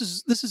 so this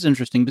is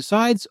interesting.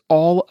 Besides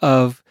all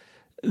of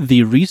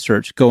the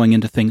research going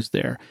into things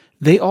there,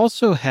 they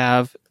also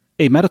have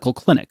a medical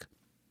clinic.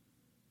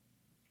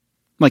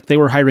 Like they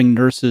were hiring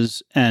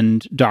nurses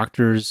and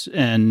doctors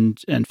and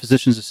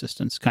physician's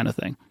assistants kind of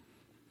thing.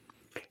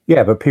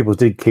 Yeah, but people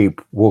did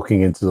keep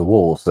walking into the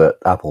walls at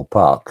Apple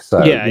Park.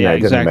 So it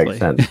doesn't make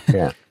sense.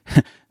 Yeah.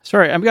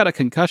 Sorry, I've got a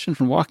concussion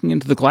from walking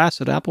into the glass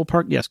at Apple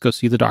Park. Yes, go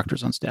see the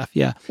doctors on staff.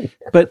 Yeah.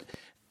 But,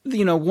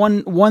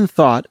 one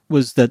thought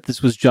was that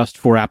this was just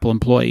for Apple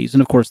employees.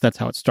 And of course, that's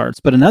how it starts.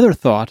 But another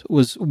thought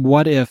was,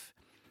 what if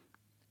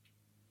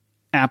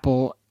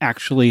Apple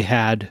actually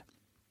had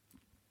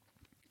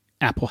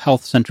Apple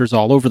Health centers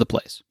all over the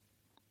place?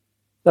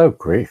 Oh,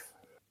 grief.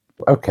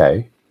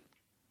 Okay.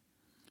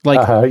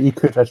 Like you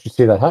could actually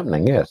see that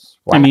happening, yes.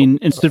 Wow. I mean,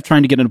 instead of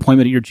trying to get an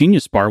appointment at your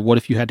Genius Bar, what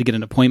if you had to get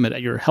an appointment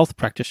at your health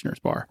practitioner's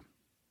bar?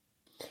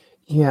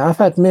 Yeah, I've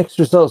had mixed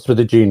results with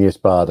the Genius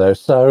Bar, though.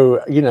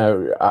 So,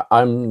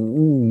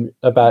 I'm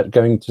about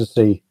going to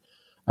see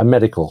a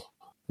medical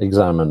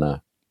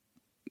examiner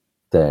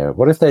there.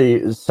 What if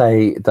they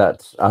say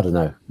that, I don't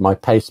know, my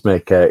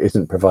pacemaker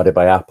isn't provided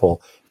by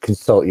Apple,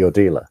 consult your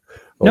dealer?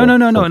 No,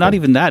 not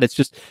even that. It's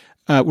just...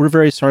 we're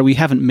very sorry. We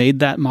haven't made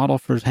that model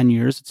for 10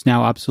 years. It's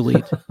now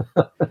obsolete.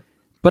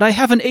 But I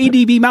have an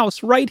ADB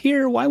mouse right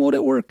here. Why won't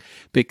it work?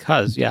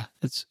 Because,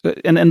 it's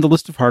and the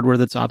list of hardware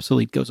that's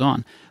obsolete goes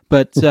on.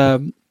 But,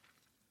 the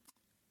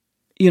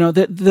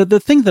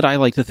thing that I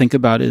like to think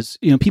about is,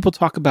 people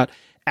talk about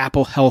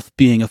Apple Health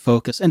being a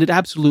focus, and it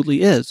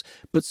absolutely is.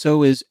 But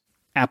so is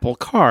Apple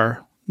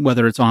Car,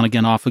 whether it's on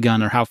again, off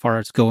again, or how far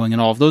it's going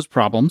and all of those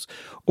problems,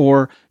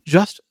 or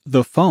just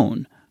the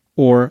phone.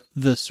 Or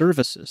the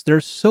services.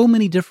 There's so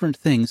many different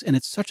things, and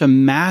it's such a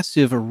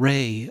massive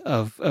array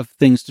of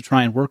things to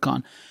try and work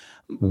on.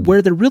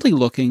 Where they're really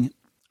looking,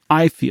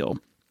 I feel,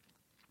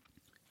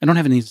 I don't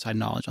have any inside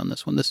knowledge on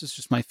this one, this is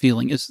just my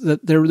feeling, is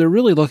that they're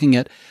really looking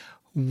at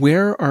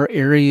where are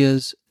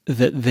areas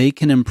that they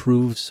can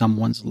improve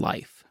someone's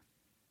life.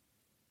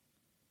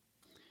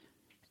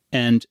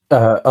 And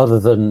other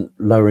than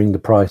lowering the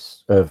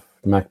price of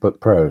MacBook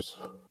Pros,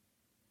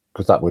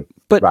 because that would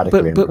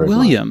radically improve. But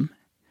William...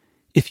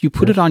 If you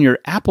put it on your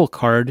Apple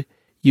Card,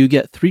 you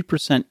get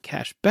 3%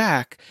 cash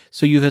back,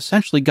 so you've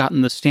essentially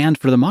gotten the stand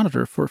for the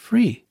monitor for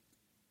free.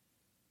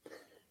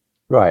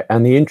 Right,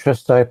 and the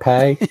interest I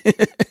pay?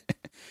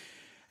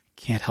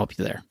 Can't help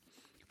you there.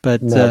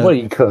 But no, well,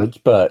 you could,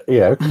 but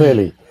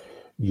clearly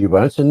you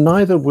won't, and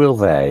neither will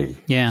they.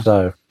 Yeah.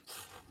 So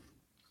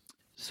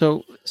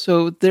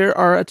there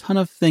are a ton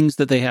of things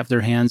that they have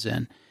their hands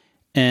in,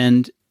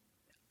 and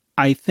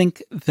I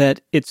think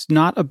that it's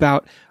not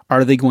about,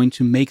 are they going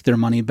to make their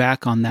money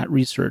back on that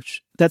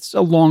research? That's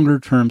a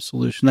longer-term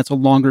solution. That's a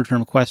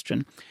longer-term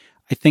question.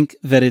 I think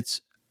that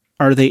it's,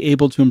 are they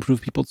able to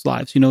improve people's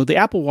lives? The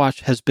Apple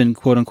Watch has been,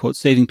 quote-unquote,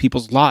 saving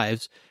people's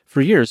lives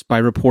for years by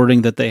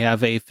reporting that they have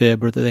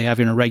AFib or that they have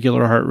an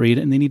irregular heart rate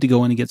and they need to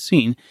go in and get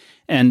seen.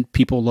 And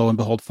people, lo and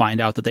behold,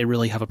 find out that they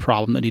really have a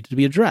problem that needs to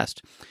be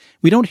addressed.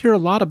 We don't hear a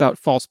lot about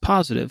false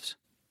positives.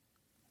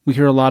 We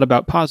hear a lot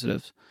about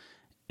positives.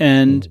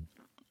 And...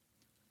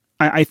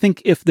 I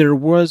think if there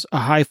was a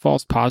high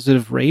false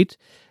positive rate,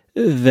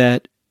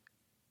 that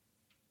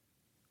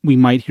we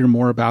might hear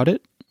more about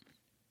it.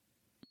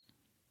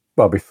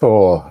 Well,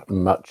 before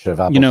much of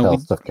Apple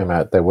Health stuff came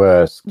out, there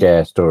were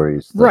scare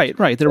stories. Right.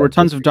 There were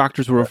tons of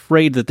doctors who were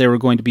afraid that they were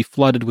going to be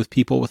flooded with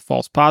people with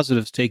false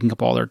positives taking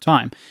up all their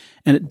time.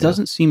 And it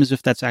doesn't seem as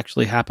if that's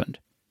actually happened.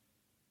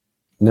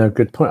 No,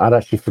 good point. I'd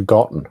actually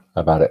forgotten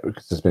about it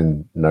because there's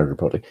been no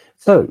reporting.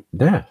 So,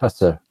 yeah,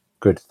 that's a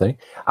good thing.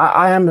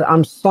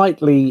 I'm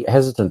slightly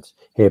hesitant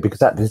here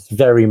because at this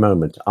very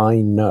moment, I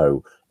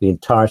know the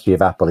entirety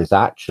of Apple is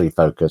actually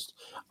focused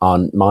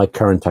on my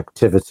current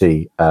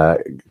activity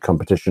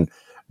competition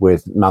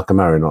with Malcolm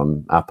Owen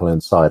on Apple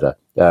Insider,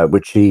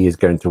 which he is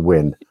going to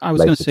win. I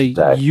was going to say,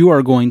 today. You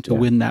are going to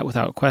win that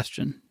without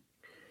question.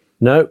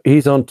 No,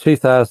 he's on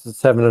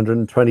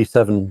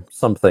 2,727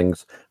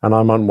 somethings, and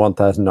I'm on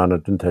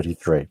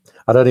 1,933.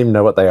 I don't even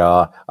know what they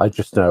are. I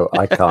just know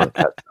I can't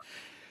catch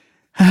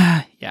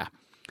them. Yeah.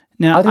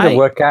 Now, I didn't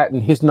work out,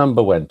 and his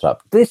number went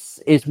up. This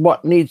is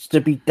what needs to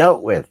be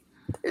dealt with.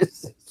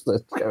 This is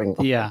what's going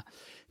on. Yeah.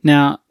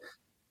 Now,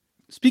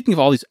 speaking of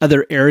all these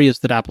other areas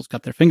that Apple's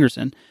got their fingers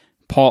in,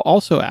 Paul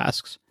also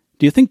asks,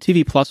 do you think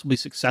TV Plus will be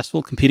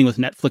successful competing with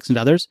Netflix and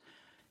others?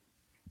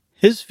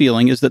 His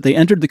feeling is that they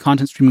entered the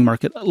content streaming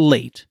market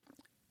late,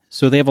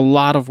 so they have a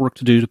lot of work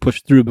to do to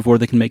push through before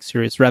they can make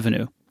serious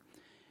revenue.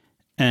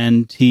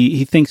 And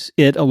he thinks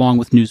it, along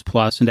with News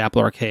Plus and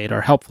Apple Arcade,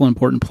 are helpful and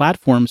important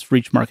platforms for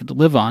each market to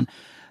live on.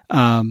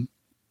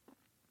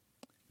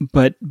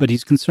 But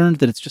he's concerned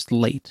that it's just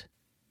late.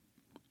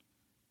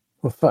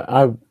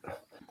 Well,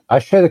 I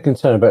share the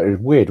concern, but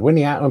it's weird when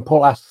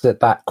Paul asks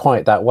it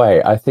quite that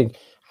way. I think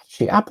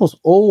actually Apple's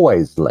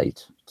always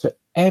late to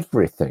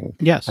everything.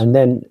 Yes, and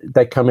then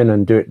they come in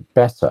and do it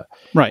better.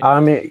 Right. I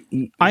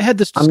mean, I had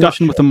this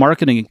discussion with a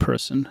marketing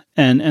person,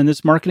 and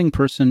this marketing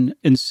person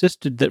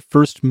insisted that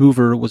first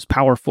mover was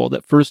powerful,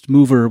 that first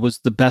mover was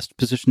the best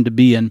position to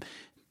be in,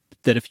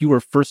 that if you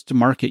were first to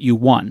market, you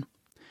won.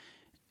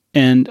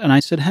 And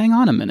I said, hang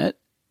on a minute.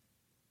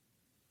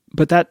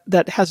 But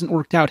that hasn't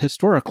worked out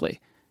historically.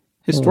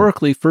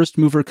 Historically, first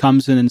mover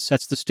comes in and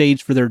sets the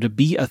stage for there to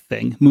be a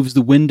thing, moves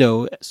the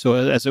window, so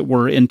as it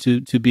were,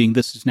 into being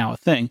this is now a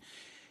thing.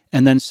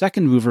 And then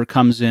second mover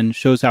comes in,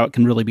 shows how it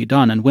can really be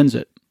done, and wins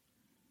it.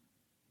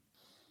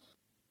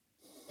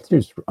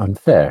 Seems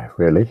unfair,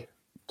 really,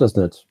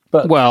 doesn't it?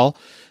 But well,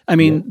 I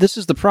mean, this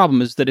is the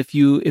problem: is that if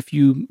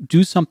you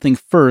do something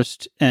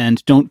first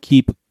and don't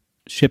keep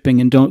shipping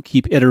and don't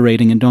keep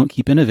iterating and don't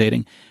keep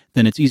innovating,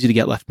 then it's easy to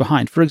get left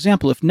behind. For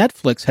example, if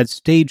Netflix had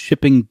stayed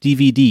shipping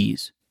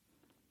DVDs,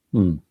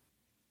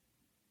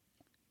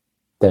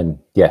 then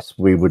yes,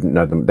 we wouldn't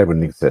know them. They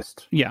wouldn't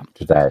exist.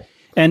 Today.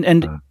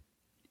 And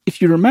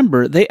if you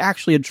remember, they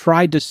actually had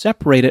tried to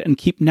separate it and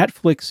keep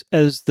Netflix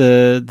as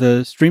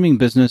the streaming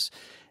business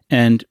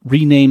and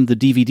rename the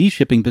DVD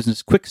shipping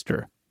business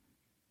Quickster.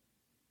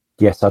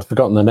 Yes, I'd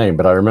forgotten the name,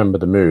 but I remember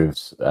the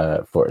moves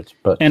for it.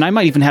 And I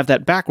might even have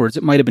that backwards.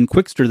 It might have been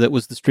Quickster that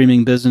was the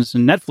streaming business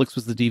and Netflix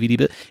was the DVD.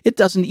 But it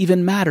doesn't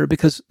even matter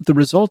because the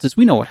result is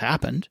we know what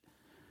happened,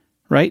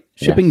 right?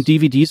 Shipping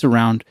DVDs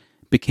around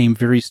became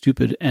very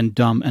stupid and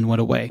dumb and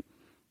went away.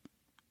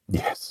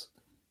 Yes.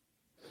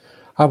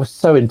 I was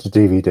so into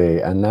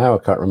DVD, and now I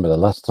can't remember the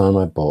last time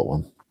I bought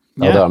one.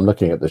 Yeah. Although I'm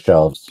looking at the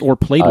shelves. Or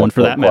played one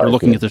for that matter,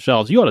 looking at the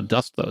shelves. You ought to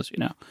dust those,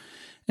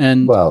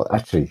 And well,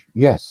 actually,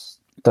 yes.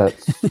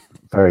 That's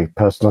very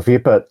personal for you,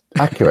 but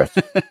accurate.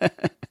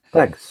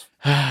 Thanks.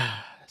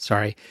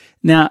 Sorry.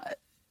 Now,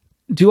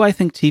 do I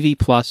think TV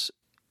Plus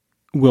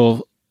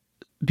will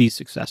be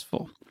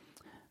successful?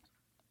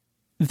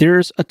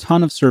 There's a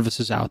ton of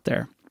services out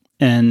there,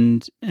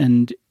 and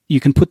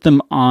you can put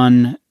them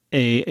on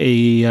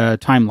a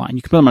timeline.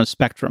 You can put them on a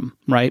spectrum,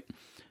 right?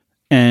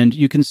 And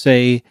you can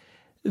say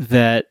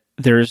that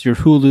there's your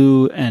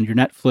Hulu and your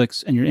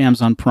Netflix and your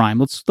Amazon Prime.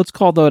 Let's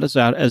call those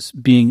out as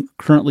being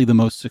currently the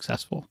most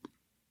successful.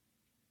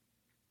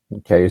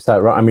 Okay, is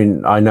that right? I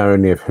mean, I know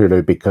only of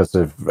Hulu because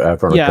of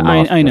Veronica. Yeah,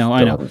 Mars I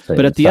know.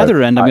 But at the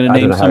other end, I'm going to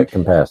name I don't know how it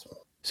compares.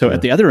 So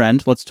at the other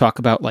end, let's talk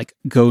about like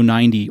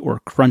Go90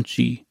 or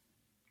Crunchy.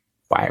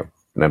 Wow,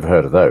 never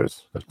heard of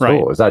those at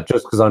all. Is that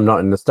just because I'm not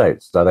in the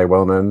States? Are they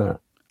well known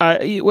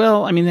there?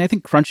 Well, I mean, I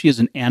think Crunchy is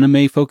an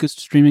anime-focused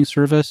streaming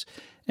service.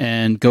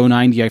 And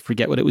Go90, I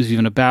forget what it was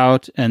even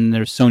about. And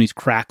there's Sony's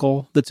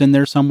Crackle that's in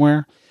there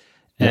somewhere.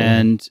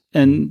 And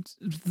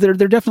they're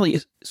definitely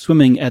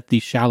swimming at the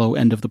shallow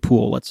end of the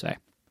pool, let's say.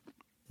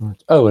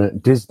 Oh,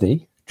 and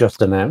Disney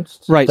just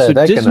announced. Right, so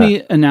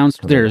Disney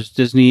announced theirs.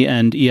 Disney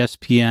and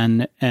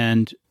ESPN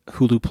and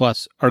Hulu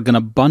Plus are going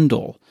to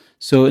bundle.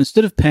 So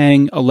instead of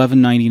paying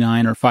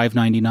 $11.99 or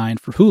 $5.99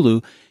 for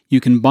Hulu, you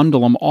can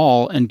bundle them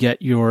all and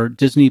get your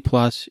Disney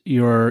Plus,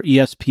 your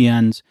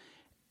ESPNs,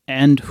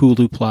 and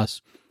Hulu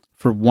Plus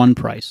for one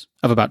price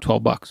of about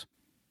 $12.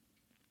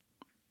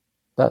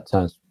 That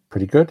sounds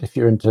pretty good if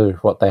you're into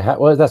what they have.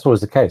 Well, that's always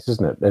the case,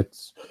 isn't it?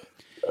 It's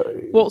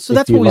well, so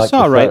that's what we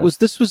saw, right?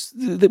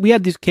 We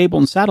had these cable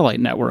and satellite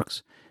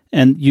networks,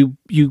 and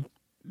you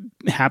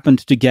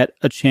happened to get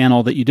a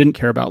channel that you didn't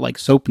care about, like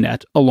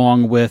SoapNet,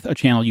 along with a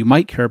channel you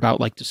might care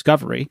about, like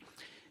Discovery,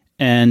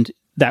 and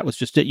that was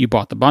just it. You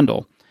bought the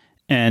bundle,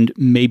 and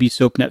maybe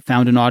SoapNet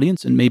found an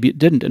audience, and maybe it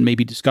didn't, and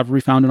maybe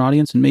Discovery found an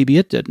audience, and maybe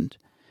it didn't,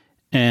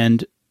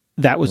 and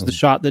that was the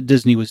shot that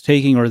Disney was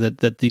taking, or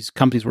that these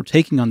companies were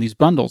taking on these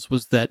bundles,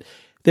 was that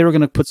they were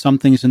going to put some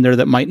things in there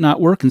that might not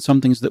work and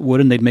some things that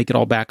would, and they'd make it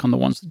all back on the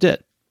ones that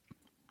did.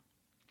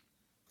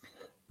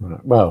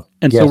 Well,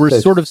 and so we're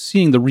sort of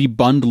seeing the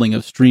rebundling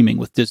of streaming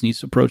with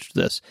Disney's approach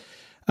to this.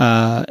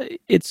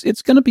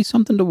 It's going to be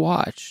something to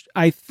watch.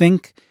 I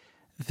think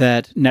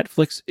that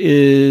Netflix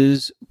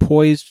is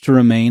poised to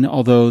remain,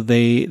 although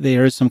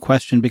there is some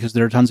question because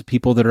there are tons of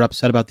people that are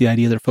upset about the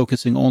idea they're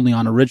focusing only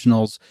on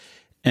originals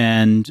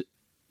and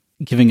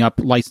giving up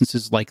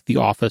licenses like The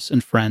Office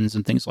and Friends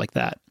and things like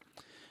that.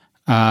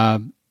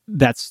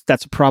 That's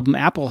a problem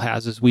Apple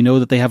has, is we know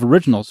that they have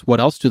originals. What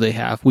else do they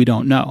have? We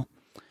don't know.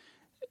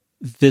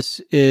 This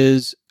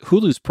is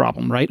Hulu's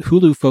problem, right?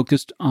 Hulu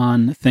focused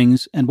on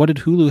things, and what did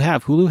Hulu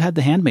have? Hulu had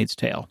The Handmaid's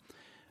Tale,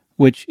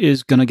 which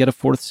is going to get a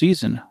 4th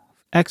season.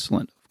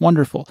 Excellent.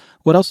 Wonderful.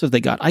 What else have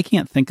they got? I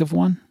can't think of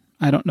one.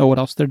 I don't know what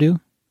else they're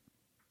due.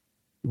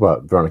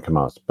 Well, Veronica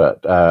Mars,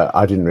 but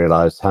I didn't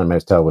realize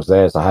Handmaid's Tale was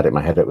theirs. I had it in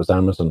my head it was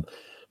Amazon.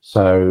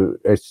 So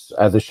it's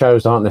the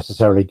shows aren't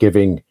necessarily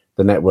giving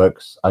the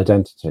networks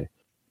identity.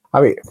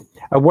 I mean,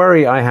 a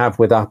worry I have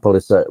with Apple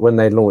is that when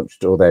they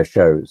launched all their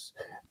shows,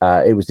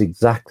 it was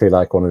exactly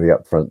like one of the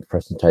upfront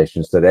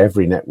presentations that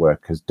every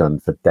network has done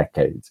for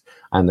decades.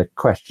 And the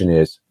question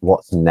is,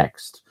 what's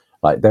next?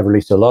 Like, they've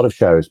released a lot of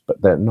shows,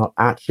 but they're not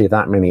actually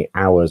that many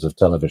hours of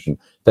television.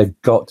 They've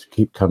got to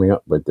keep coming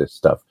up with this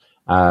stuff.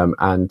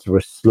 And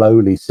we're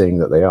slowly seeing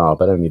that they are,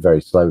 but only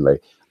very slowly.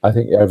 I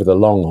think over the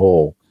long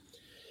haul,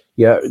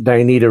 yeah,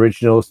 they need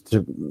originals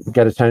to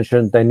get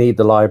attention. They need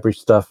the library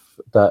stuff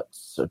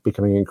that's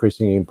becoming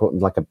increasingly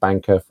important, like a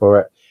banker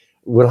for it.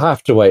 We'll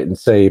have to wait and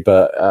see,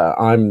 but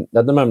I'm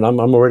at the moment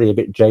I'm already a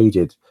bit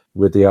jaded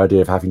with the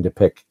idea of having to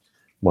pick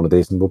one of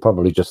these, and we'll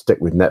probably just stick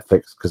with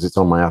Netflix because it's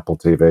on my Apple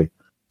TV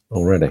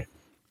already.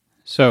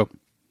 So,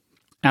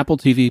 Apple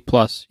TV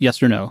Plus,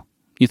 yes or no?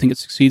 You think it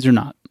succeeds or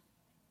not?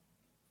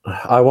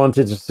 I want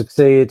it to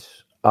succeed.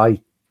 In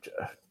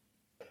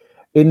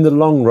the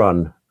long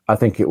run, I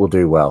think it will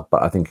do well,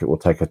 but I think it will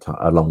take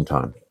a long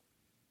time.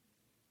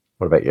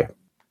 What about you?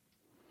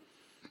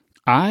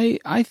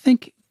 I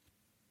think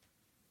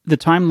the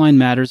timeline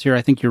matters here.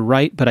 I think you're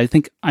right, but I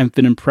think I've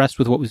been impressed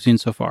with what we've seen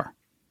so far.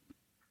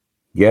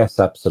 Yes,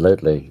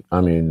 absolutely.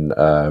 I mean,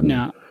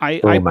 now, For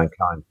All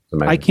Mankind.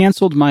 I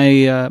canceled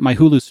my my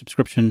Hulu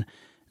subscription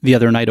the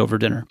other night over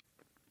dinner,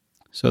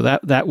 so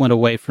that went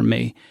away from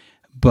me.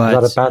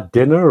 But was that a bad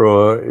dinner,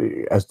 or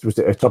was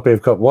it a topic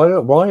of cup?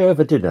 Why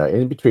over dinner?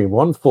 In between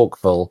one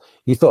forkful,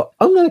 you thought,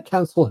 I'm going to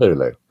cancel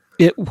Hulu.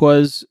 It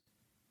was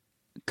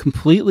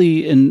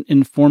completely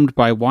informed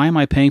by, why am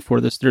I paying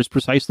for this? There's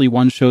precisely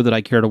one show that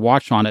I care to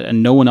watch on it,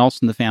 and no one else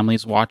in the family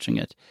is watching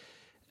it.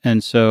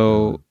 And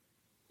so,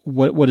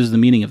 what is the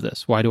meaning of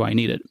this? Why do I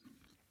need it?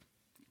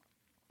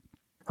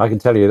 I can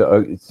tell you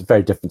that it's a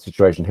very different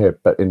situation here,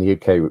 but in the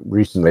UK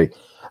recently,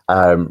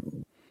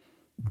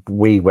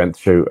 we went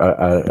through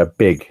a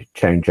big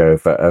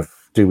changeover of,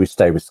 do we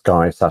stay with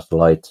Sky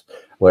Satellite,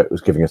 where it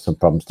was giving us some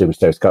problems, do we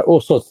stay with Sky, all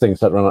sorts of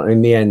things that run on.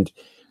 In the end,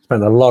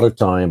 spent a lot of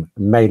time,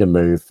 made a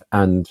move,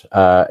 and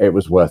it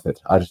was worth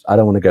it. I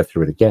don't want to go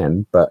through it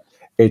again, but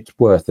it's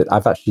worth it.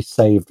 I've actually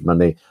saved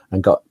money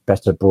and got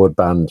better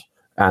broadband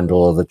and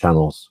all of the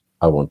channels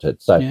I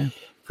wanted. So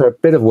for a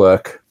bit of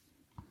work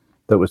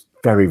that was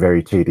very,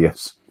 very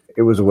tedious,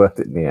 it was worth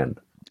it in the end.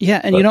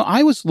 Yeah, and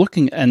I was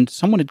looking, and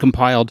someone had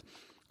compiled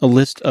a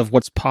list of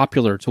what's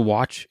popular to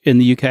watch in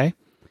the UK.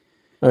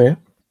 Oh, yeah?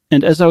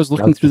 And as I was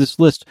looking through this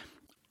list,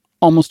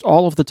 almost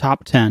all of the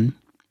top 10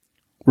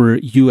 were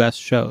US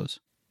shows.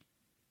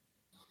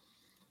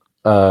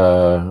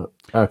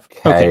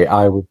 Okay.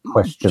 I would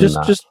question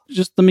that.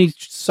 Just let me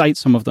cite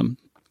some of them.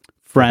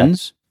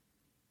 Friends,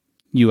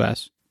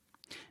 US.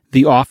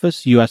 The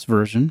Office, US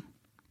version.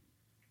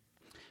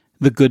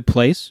 The Good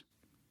Place.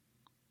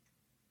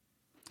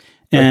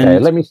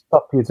 And let me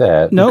stop you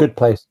there. Nope. The Good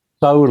Place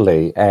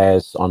solely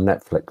airs on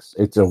Netflix.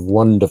 It's a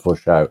wonderful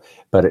show,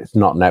 but it's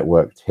not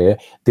networked here.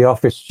 The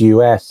Office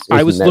US isn't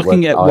I was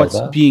looking at networked what's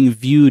either. being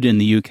viewed in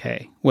the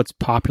UK, what's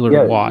popular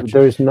to watch.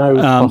 There is no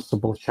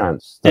possible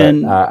chance that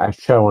a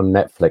show on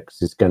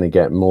Netflix is going to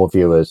get more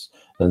viewers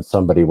than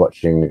somebody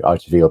watching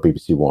ITV or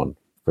BBC One,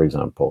 for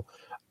example.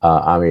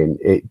 I mean,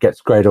 it gets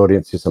great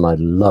audiences, and I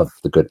love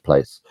The Good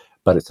Place,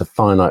 but it's a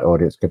finite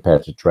audience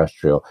compared to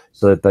terrestrial,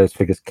 so that those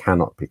figures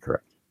cannot be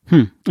correct.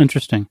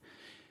 Interesting.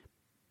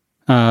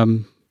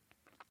 The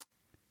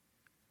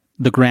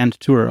Grand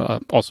Tour,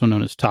 also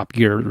known as Top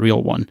Gear, the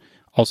real one,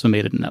 also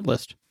made it in that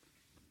list.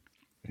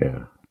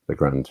 Yeah, the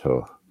Grand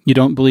Tour. You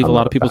don't believe a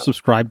lot of people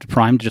subscribe to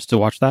Prime just to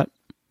watch that?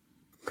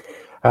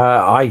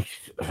 I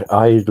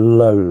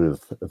loathe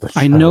the show.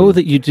 I know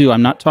that you do.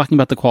 I'm not talking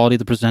about the quality of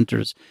the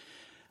presenters,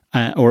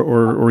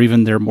 or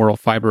even their moral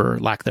fiber or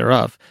lack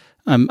thereof.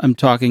 I'm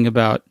talking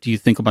about, do you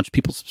think a bunch of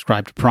people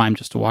subscribe to Prime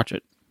just to watch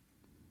it?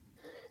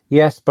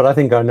 Yes, but I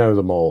think I know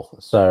them all.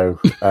 So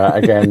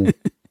again,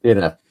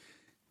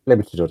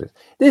 limited audience.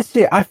 This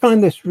year, I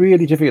find this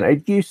really difficult.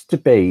 It used to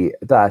be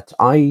that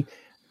I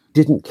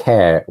didn't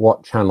care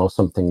what channel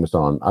something was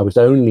on. I was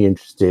only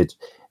interested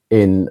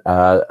in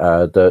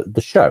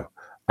the show.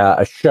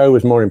 A show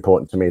was more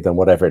important to me than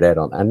whatever it aired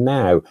on. And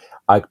now,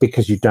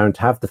 because you don't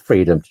have the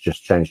freedom to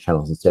just change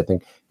channels and say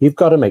things, you've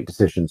got to make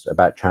decisions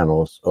about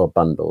channels or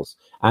bundles.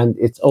 And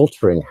it's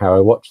altering how I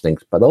watch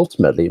things. But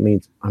ultimately, it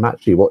means I'm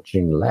actually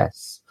watching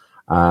less,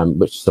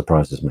 which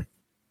surprises me.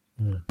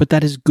 But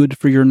that is good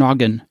for your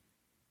noggin.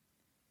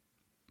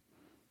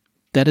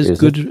 That is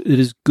good. It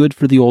is good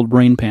for the old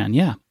brain pan.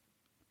 Yeah.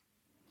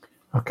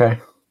 Okay.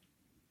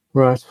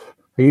 Right.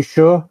 Are you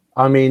sure?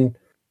 I mean,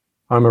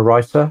 I'm a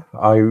writer.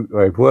 I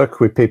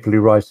work with people who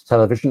write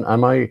television.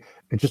 Am I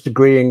just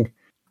agreeing?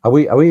 Are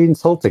we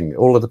insulting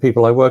all of the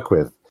people I work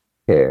with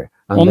here?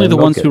 Only the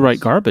ones who write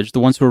garbage.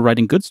 The ones who are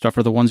writing good stuff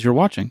are the ones you're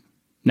watching.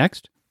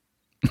 Next.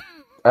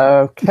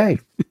 Okay.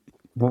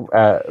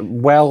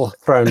 Well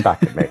thrown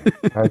back at me.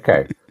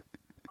 Okay.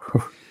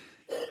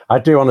 I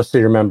do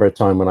honestly remember a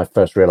time when I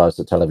first realized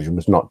that television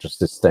was not just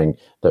this thing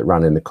that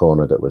ran in the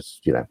corner that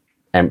was,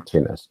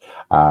 emptiness,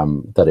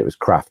 that it was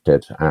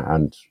crafted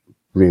and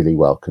really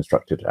well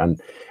constructed. And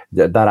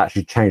that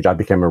actually changed. I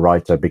became a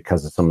writer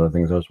because of some of the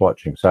things I was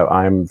watching. So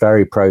I'm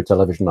very pro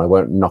television. I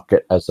won't knock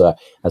it as a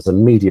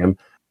medium,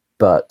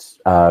 but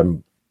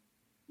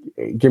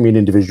give me an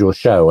individual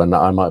show and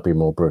I might be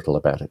more brutal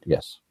about it.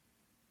 Yes.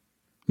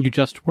 You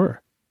just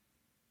were.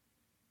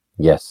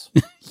 Yes.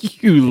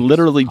 You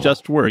literally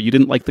just were. You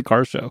didn't like the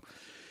car show.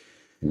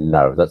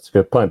 No, that's a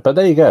good point. But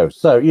there you go.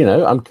 So,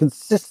 I'm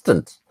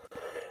consistent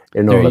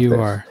in all of this.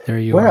 There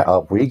you are. Where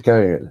are we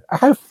going?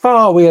 How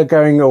far we are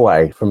going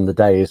away from the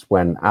days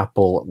when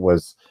Apple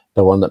was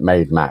the one that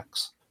made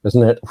Macs,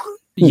 isn't it?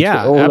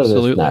 Yeah,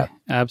 absolutely.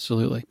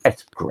 Absolutely.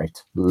 It's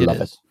great.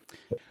 Love it.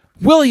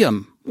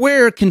 William,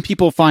 where can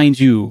people find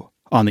you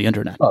on the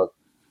internet? Well,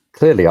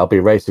 clearly I'll be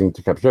racing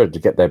to Capture to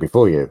get there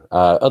before you.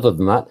 Other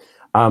than that,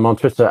 I'm on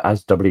Twitter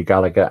as W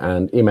Gallagher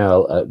and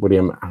email at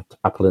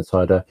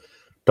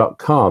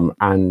william@appleinsider.com.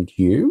 And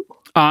you?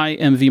 I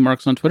am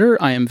VMarks on Twitter.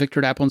 I am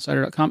Victor at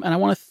appleinsider.com. And I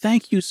want to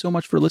thank you so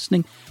much for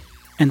listening.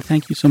 And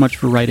thank you so much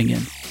for writing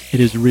in. It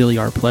is really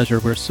our pleasure.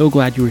 We're so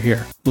glad you were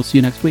here. We'll see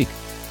you next week.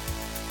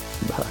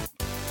 Bye.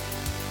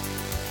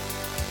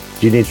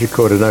 Do you need your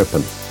cordon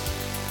open?